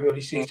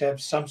everybody seems to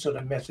have some sort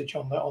of message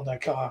on their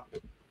car.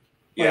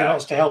 Whether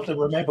that's to help them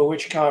remember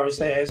which car is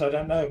theirs, I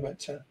don't know.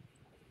 But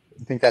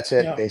I think that's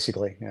it,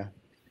 basically. Yeah.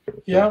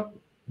 Yeah.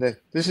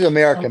 This is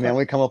America, man.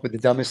 We come up with the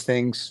dumbest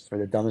things for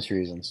the dumbest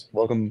reasons.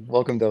 Welcome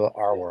to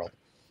our world.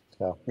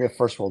 So we have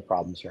first world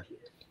problems here.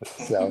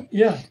 So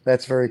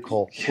that's very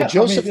cool. Well,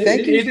 Joseph,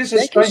 thank you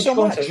so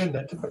much. Isn't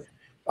it?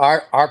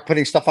 Are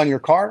putting stuff on your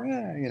car?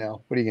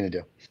 What are you going to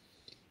do?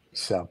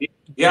 So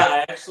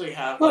I actually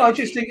have. Well, I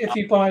just think if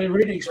you buy a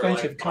really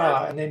expensive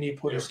car and then you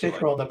put a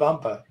sticker on the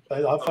bumper,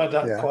 I find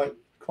that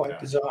quite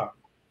bizarre.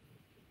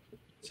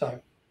 So,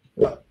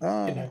 but,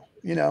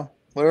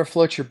 whatever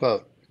floats your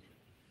boat.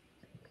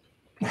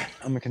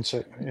 I'm a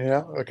concern.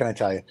 What can I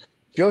tell you?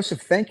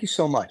 Joseph, thank you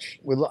so much.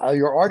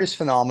 Your art is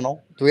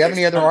phenomenal. Do we have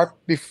any other art?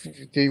 Do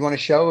you want to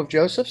show of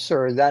Joseph's,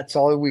 or that's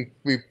all we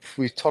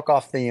took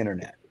off the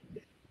internet?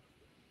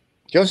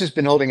 Joseph's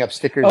been holding up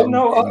stickers and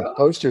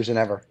posters and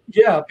ever.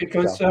 Yeah,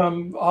 because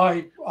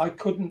I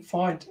couldn't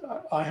find.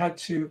 I had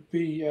to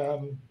be,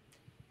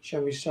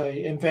 shall we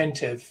say,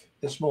 inventive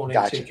this morning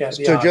to get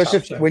the art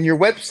Joseph, up, when your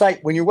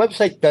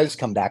website does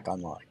come back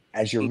online,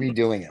 as you're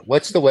redoing it,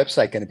 what's the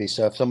website going to be?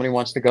 So if somebody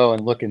wants to go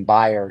and look and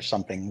buy or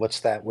something, what's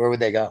that? Where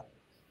would they go?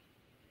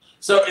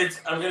 So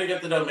I'm going to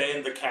get the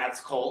domain,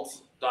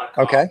 thecatscult.com.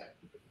 Okay.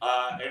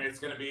 And it's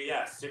going to be,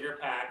 sticker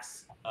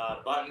packs,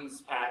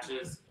 buttons,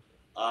 patches,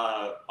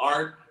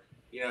 art,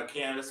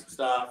 canvas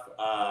stuff,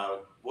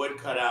 wood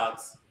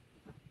cutouts.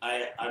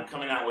 I'm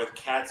coming out with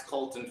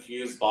Catscult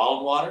infused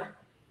bottled water.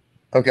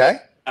 Okay.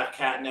 Have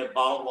catnip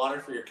bottled water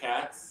for your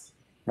cats.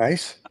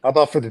 Nice. How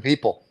about for the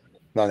people?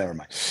 No, never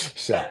mind.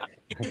 So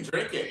you can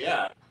drink it,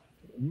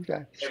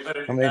 Okay. But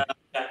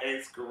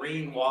it's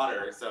green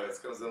water, so it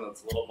comes in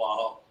this little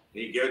bottle.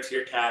 And you give it to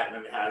your cat,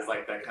 and it has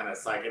like that kind of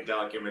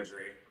psychedelic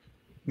imagery.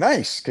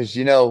 Nice, because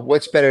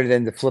what's better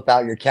than to flip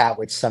out your cat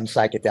with some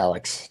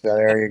psychedelics. So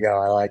there you go.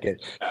 I like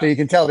it. So you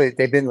can tell that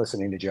they've been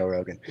listening to Joe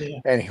Rogan. Yeah.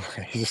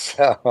 Anyway,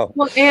 so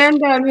and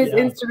his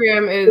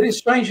Instagram is. But it's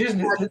strange, isn't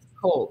it? It's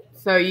cold,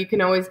 so you can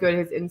always go to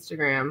his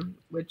Instagram.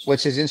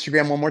 What's his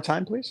Instagram? One more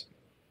time, please.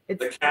 It's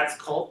the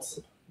Catscult.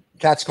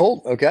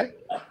 Catscult. Okay.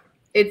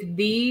 It's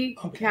the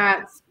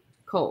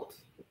Catscult.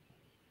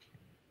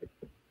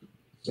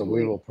 So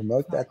we will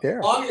promote that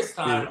there. Longest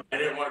time, I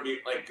didn't want to be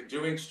like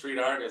doing street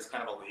art is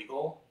kind of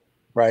illegal.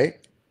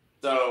 Right.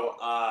 So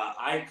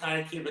I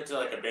kind of keep it to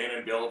like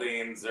abandoned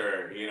buildings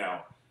or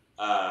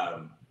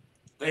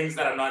things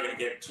that I'm not going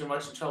to get too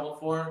much in trouble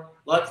for.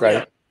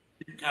 Luckily,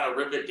 you can kind of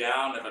rip it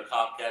down if a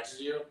cop catches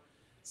you.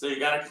 So you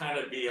got to kind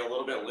of be a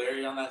little bit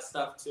leery on that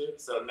stuff too.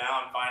 So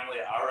now I'm finally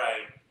all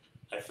right.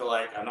 I feel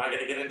like I'm not going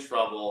to get in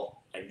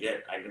trouble. I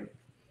can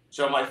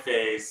show my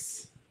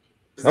face.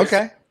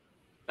 Okay.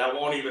 That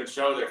won't even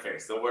show their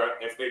face. They'll wear,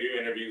 if they do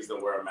interviews,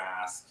 they'll wear a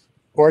mask.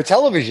 Or a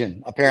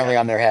television, apparently,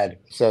 on their head.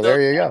 So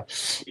there you go.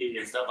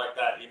 And stuff like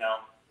that,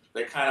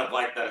 they kind of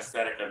like that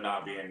aesthetic of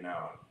not being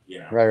known,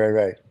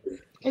 Right.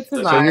 It's a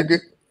So vibe.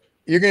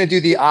 you're going to do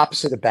the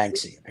opposite of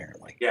Banksy,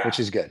 apparently, Yeah. which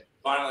is good.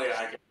 Finally,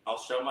 I'll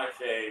show my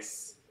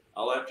face.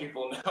 I'll let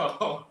people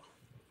know.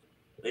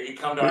 They can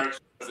come to our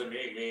shows and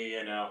meet me,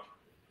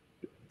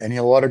 And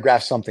he'll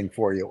autograph something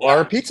for you,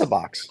 or a pizza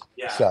box.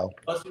 Yeah. So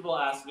most people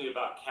ask me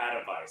about cat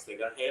advice. They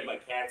go, "Hey, my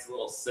cat's a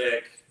little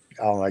sick."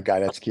 oh my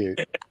God, that's cute.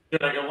 And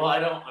I go, "Well,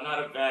 I'm not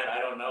a vet. I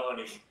don't know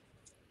any."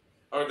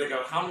 Or they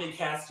go, "How many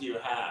cats do you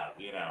have?"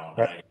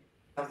 Right.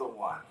 I have the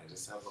one. I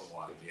just have the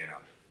one.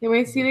 Can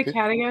we see the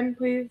cat again,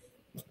 please?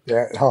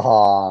 Yeah.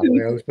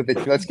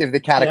 Let's give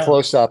the cat a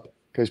close up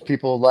because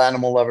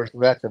animal lovers.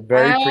 That's a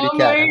very pretty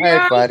cat. Hey,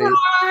 buddy.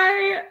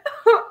 Hi.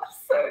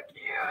 So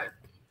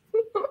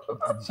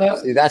cute.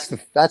 See,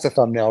 that's a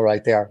thumbnail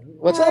right there.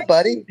 What's up,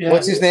 buddy? Yeah.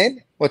 What's his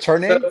name? What's her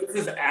name?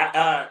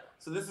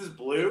 So this is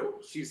Blue.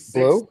 She's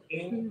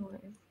 16. Blue.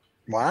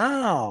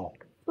 Wow.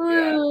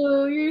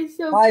 Blue, you're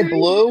so Hi, pretty,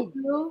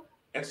 Blue.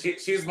 And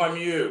she's my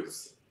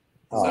muse.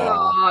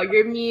 Oh,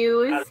 your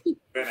muse. So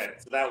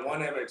that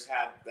one image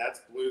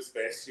that's Blue's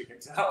face. You can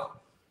tell.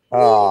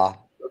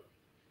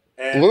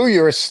 Blue,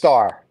 you're a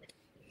star.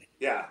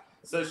 Yeah.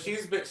 So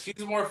she's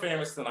more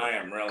famous than I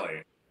am,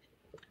 really.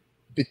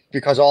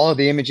 Because all of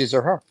the images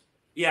are her.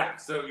 Yeah.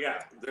 So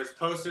there's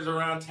posters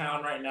around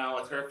town right now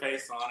with her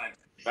face on it.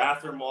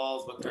 Bathroom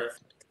walls with her face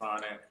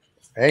on it.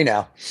 Hey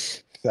now.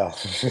 So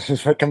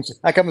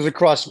that comes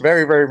across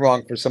very, very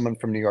wrong for someone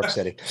from New York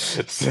City.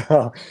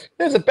 So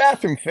there's a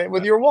bathroom fit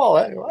with your wall.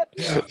 What?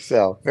 Yeah.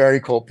 So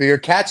very cool. But your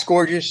cat's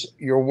gorgeous.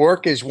 Your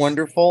work is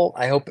wonderful.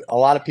 I hope a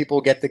lot of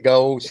people get to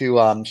go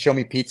to Show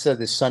Me Pizza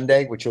this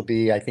Sunday, which will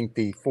be, I think,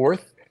 the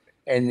 4th.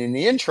 And in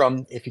the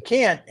interim, if you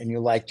can't and you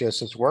like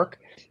Joseph's work,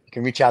 you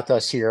can reach out to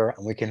us here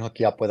and we can hook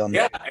you up with them.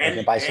 Yeah,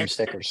 and buy some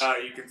stickers.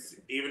 You can,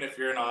 even if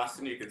you're in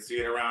Austin, you can see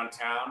it around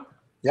town.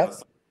 Yep.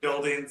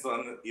 Buildings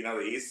on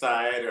the east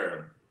side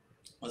or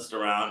just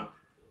around,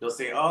 you'll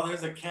see, oh,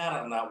 there's a cat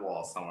on that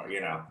wall somewhere,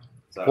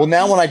 So, well,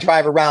 now when I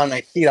drive around and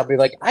I see it, I'll be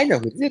like, I know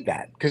who did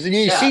that. Because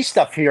you see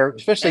stuff here,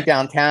 especially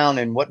downtown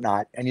and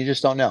whatnot, and you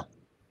just don't know.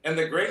 And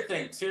the great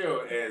thing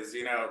too is,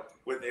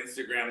 with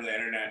Instagram and the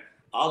internet,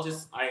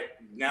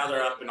 now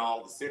they're up in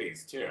all the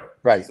cities too.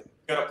 Right. So if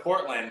you go to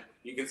Portland,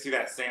 you can see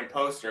that same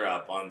poster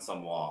up on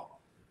some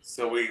wall.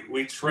 So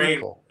we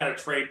trade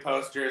trade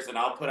posters, and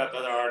I'll put up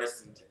other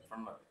artists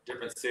from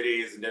different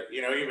cities and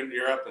even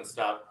Europe and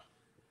stuff.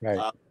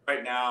 Right.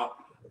 Right now,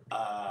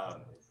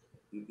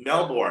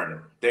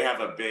 Melbourne, they have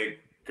a big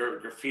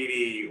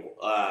graffiti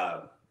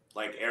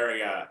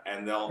area,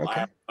 and I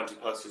have a bunch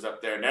of posters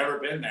up there. Never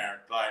been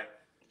there,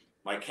 but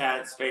my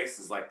cat's face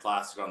is like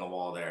plastic on the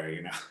wall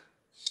there.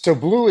 So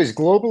Blue is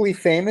globally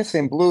famous,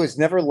 and Blue has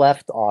never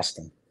left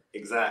Austin.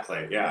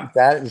 Exactly. Yeah.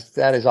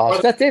 That is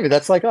awesome. That's David.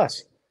 That's like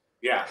us.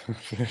 Yeah.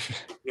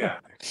 Yeah.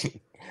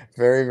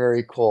 Very,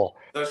 very cool.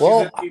 So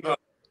she's a diva,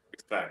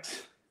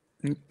 respect.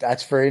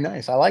 That's very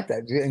nice. I like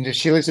that. And if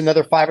she lives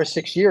another 5 or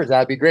 6 years,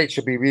 that'd be great.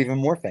 She'll be even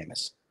more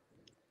famous.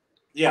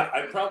 Yeah,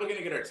 I'm probably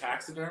gonna get her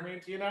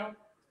taxidermied.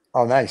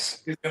 Oh,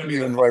 nice. She's gonna be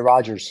you and Roy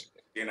Rogers.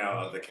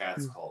 Of the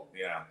Catscult.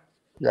 Yeah.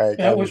 Right.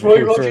 Yeah, was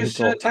Roy Rogers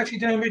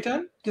taxidermy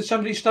done? Did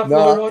somebody stuff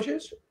Roy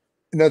Rogers?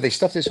 No, they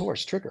stuffed his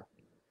horse, Trigger.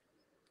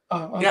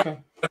 Oh, okay.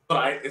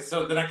 Yeah.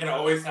 So then I can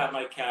always have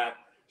my cat.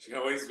 She can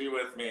always be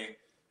with me.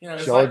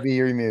 She'll always be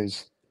your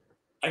muse.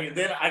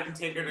 Then I can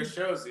take her to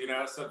shows,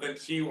 so then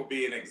she will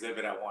be an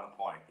exhibit at one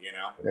point,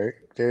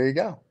 There you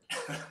go.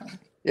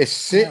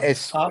 As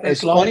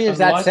funny as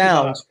that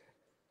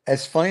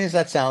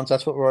sounds,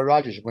 that's what Roy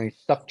Rogers, when he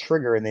stuffed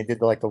Trigger and they did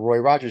the Roy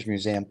Rogers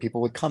Museum,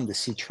 people would come to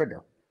see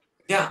Trigger.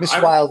 Yeah. Miss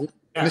Wilde's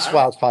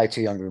probably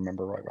too young to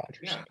remember Roy Rogers.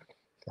 Yeah.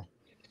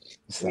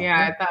 I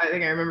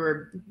think I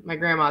remember my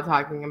grandma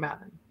talking about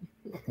him.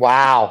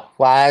 Wow,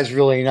 that's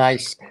really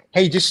nice.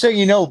 Hey, just so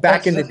you know,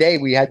 back in the day,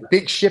 we had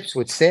big ships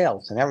with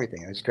sails and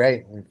everything. It was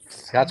great.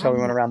 That's how we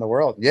went around the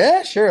world.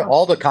 Yeah, sure.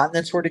 All the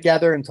continents were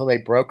together until they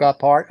broke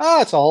apart.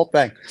 Oh, it's a whole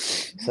thing.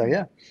 So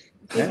yeah.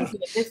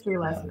 History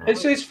lesson.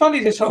 It's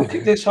funny this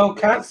whole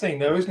cat thing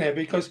though, isn't it?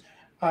 Because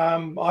I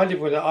live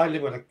with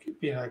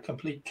a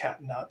complete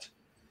cat nut.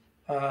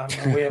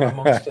 And we have a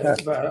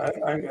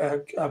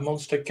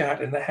monster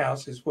cat in the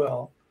house as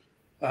well,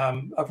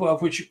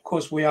 of which of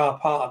course we are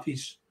part of.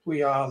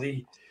 We are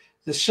the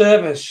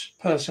service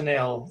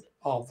personnel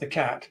of the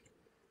cat.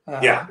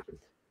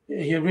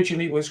 He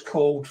originally was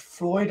called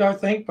Floyd, I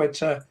think, but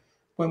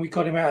when we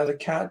got him out of the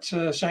cat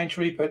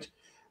sanctuary, but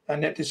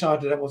Annette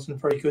decided that wasn't a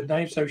very good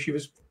name. So she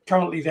was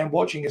currently then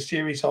watching a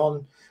series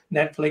on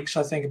Netflix,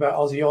 I think, about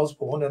Ozzy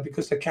Osbourne. And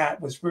because the cat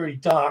was really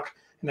dark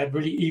and had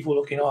really evil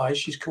looking eyes,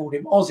 she's called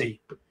him Ozzy.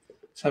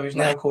 So he's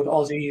now called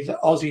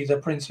Ozzy, the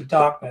Prince of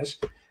Darkness.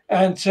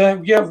 And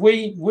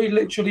we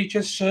literally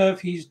just serve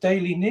his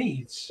daily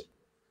needs.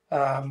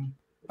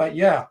 But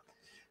yeah,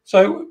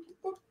 so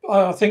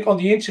I think on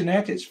the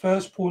internet it's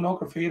first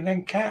pornography and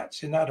then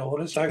cats in that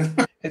order. So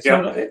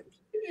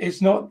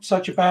it's not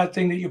such a bad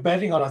thing that you're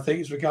betting on, I think,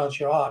 as regards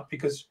your art,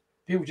 because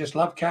people just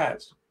love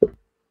cats.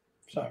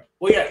 So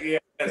yeah.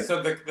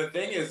 So the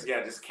thing is,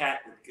 just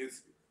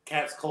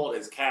Catscult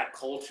is cat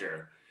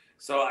culture.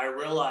 So I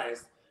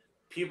realized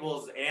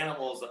people's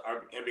animals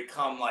have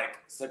become like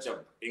such a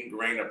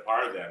ingrained a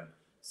part of them.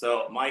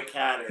 So my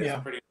cat is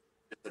pretty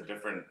much just a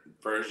different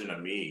version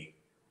of me,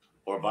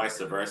 or vice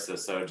versa.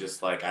 So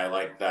just like I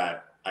like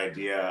that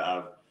idea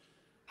of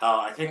how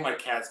I think my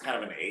cat's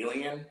kind of an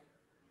alien,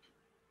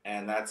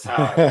 and that's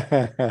how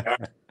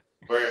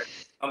where it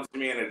comes to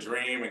me in a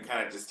dream and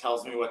kind of just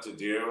tells me what to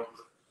do.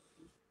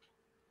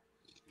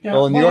 Yeah,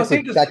 well, in New York,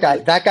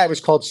 that guy was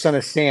called Son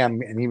of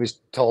Sam, and he was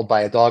told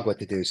by a dog what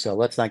to do. So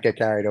let's not get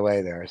carried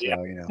away there.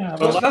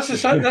 So that's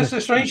the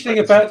strange thing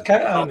about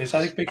cat owners,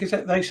 I think, because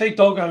they say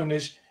dog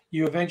owners,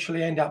 you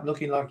eventually end up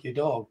looking like your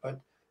dog,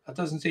 but that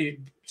doesn't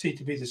seem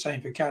to be the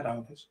same for cat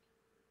owners.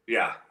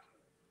 Yeah,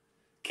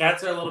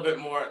 cats are a little bit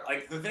more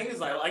like, the thing is,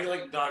 I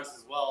like dogs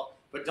as well,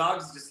 but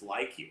dogs just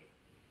like you.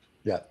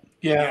 Yeah.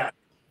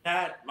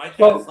 My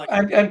cat is like,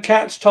 and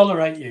cats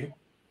tolerate you.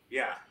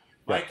 Yeah,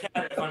 my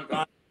cat, if I'm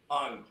gone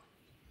long,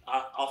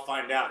 I'll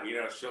find out.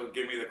 She'll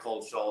give me the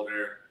cold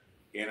shoulder.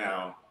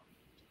 Yeah.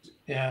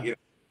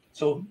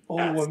 So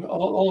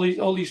all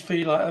these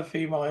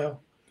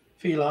female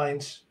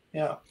felines.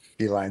 Yeah.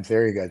 Felines.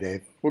 There you go,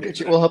 Dave.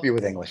 We'll help you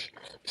with English.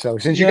 So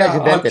since you guys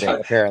invented it,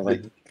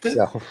 apparently.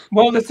 So.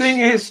 Well, the thing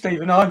is,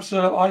 Stephen,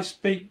 I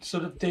speak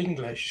sort of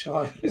Dinglish. So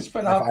I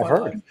spent half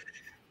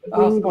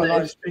my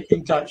life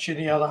speaking Dutch and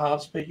the other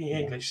half speaking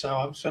English. So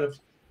I'm sort of.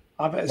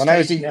 When I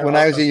was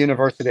at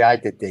university, I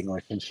did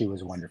English, and she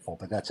was wonderful.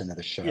 But that's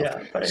another show.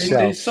 Yeah, but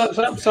it's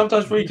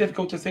sometimes really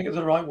difficult to think of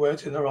the right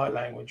words in the right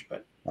language.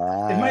 But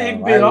it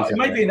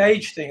may be an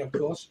age thing, of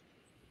course.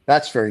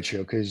 That's very true,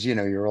 because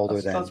you're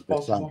older than. That's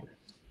possible.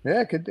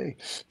 Yeah, it could be.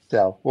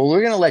 So, we're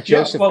going to let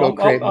Joseph go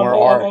create more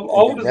art.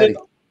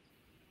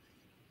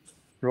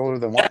 You're older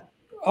than what?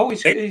 Oh,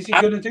 is he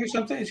going to do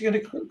something? Is he going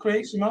to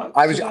create some art?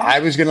 I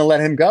was going to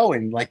let him go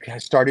and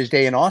start his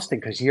day in Austin,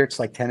 because here it's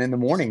like 10 in the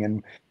morning,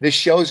 and this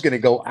show is going to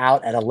go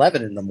out at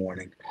 11 in the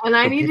morning. And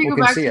I need to go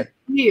back to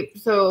sleep.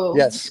 So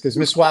yes, because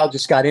Miss Wilde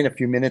just got in a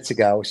few minutes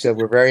ago, so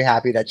we're very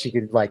happy that she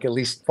could at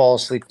least fall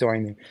asleep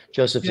during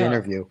Joseph's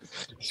interview.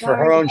 It's for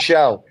her own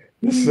show.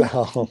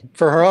 So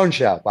for her own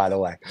show, by the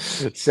way.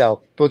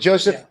 So, well,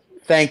 Joseph,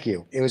 thank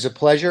you. It was a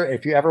pleasure.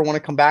 If you ever want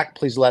to come back,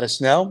 please let us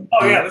know.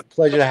 Oh yeah,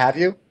 pleasure to have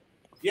you.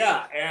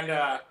 Yeah,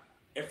 and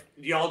if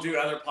y'all do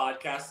other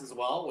podcasts as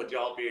well, would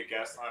y'all be a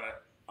guest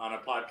on a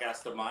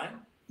podcast of mine?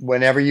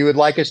 Whenever you would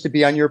like us to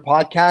be on your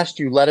podcast,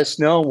 you let us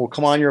know. We'll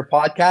come on your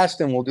podcast,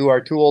 and we'll do our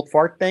Two Old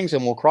Fart things,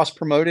 and we'll cross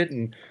promote it,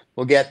 and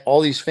we'll get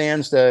all these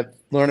fans to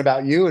learn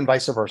about you, and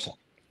vice versa.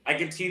 I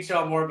can teach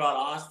y'all more about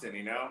Austin.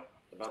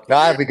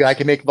 That'd be good.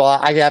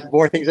 I have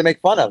more things to make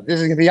fun of.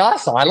 This is gonna be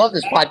awesome. I love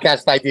this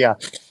podcast idea.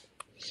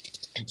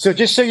 So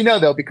just so you know,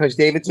 though, because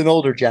David's an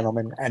older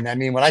gentleman, and I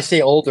mean, when I say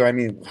older, I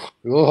mean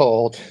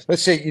old.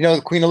 Let's say,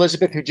 Queen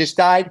Elizabeth, who just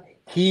died,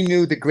 he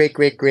knew the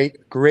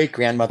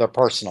great-great-great-great-grandmother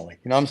personally.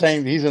 You know what I'm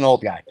saying? He's an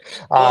old guy.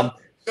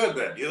 Good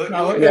then.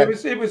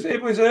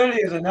 It was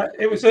earlier than that.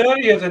 It was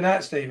earlier than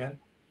that, Stephen.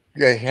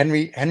 Yeah,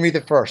 Henry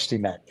the First, he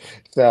meant.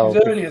 So it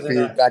was earlier than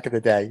that. Back in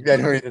the day,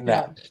 earlier than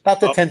that,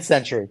 about the 10th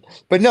century.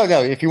 But no,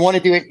 if you want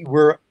to do it,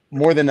 we're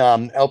more than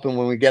open.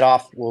 When we get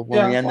off,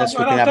 when we end this,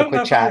 we can have a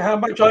quick chat. How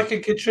much I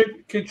can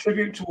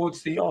contribute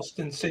towards the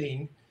Austin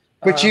scene.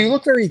 But you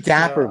look very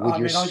dapper with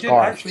your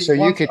scarf, so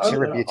you could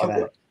contribute to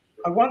that.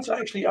 I once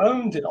actually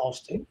owned an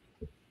Austin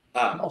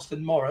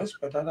Morris,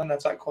 but I don't know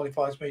if that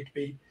qualifies me to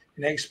be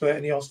an expert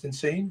in the Austin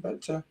scene.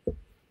 But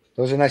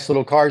those are nice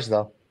little cars,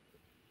 though.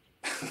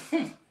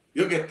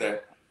 You'll get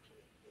there.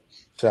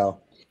 So,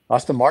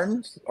 Austin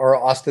Martins or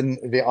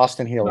the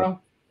Austin Healey?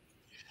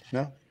 No?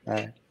 All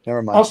right.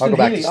 Never mind. Austin I'll go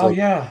back Healey. to sleep.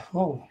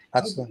 Oh,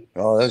 yeah.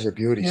 Those are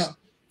beauties. Yeah.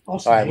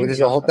 Austin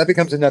All right. That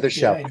becomes another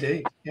show. Yeah,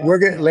 indeed. Yeah. We're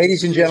good.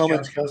 Ladies and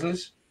gentlemen.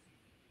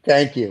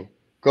 Thank you.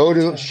 Go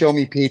to Show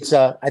Me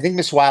Pizza. I think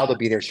Miss Wilde will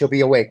be there. She'll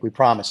be awake. We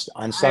promised.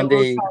 On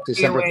Sunday,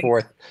 December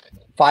 4th,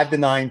 5 to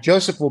 9.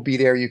 Joseph will be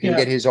there. You can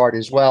get his art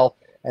as well.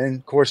 And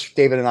of course,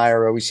 David and I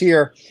are always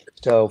here.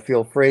 So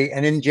feel free.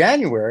 And in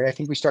January, I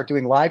think we start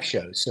doing live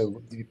shows.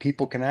 So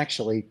people can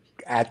actually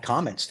add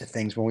comments to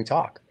things when we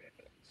talk.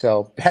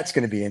 So that's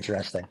going to be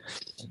interesting.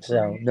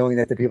 So knowing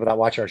that the people that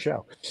watch our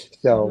show.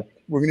 So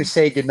we're going to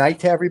say goodnight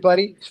to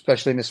everybody,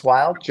 especially Miss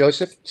Wilde.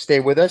 Joseph, stay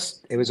with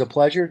us. It was a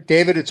pleasure.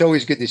 David, it's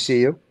always good to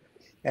see you.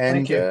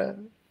 And Thank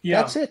you.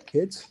 That's it,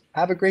 kids.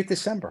 Have a great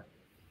December.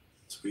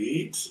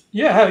 Sweet.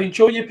 Yeah,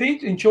 enjoy your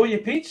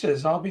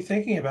pizzas. I'll be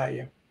thinking about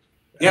you.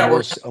 Yeah,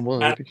 we're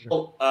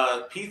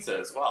pizza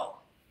as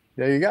well.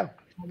 There you go.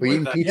 We're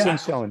eating pizza and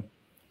showing.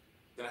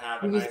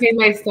 You just made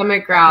my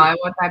stomach growl. I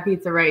want that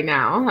pizza right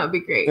now. That'd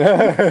be great.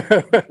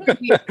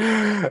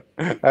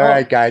 All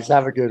right, guys.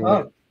 Have a good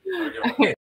one. Oh.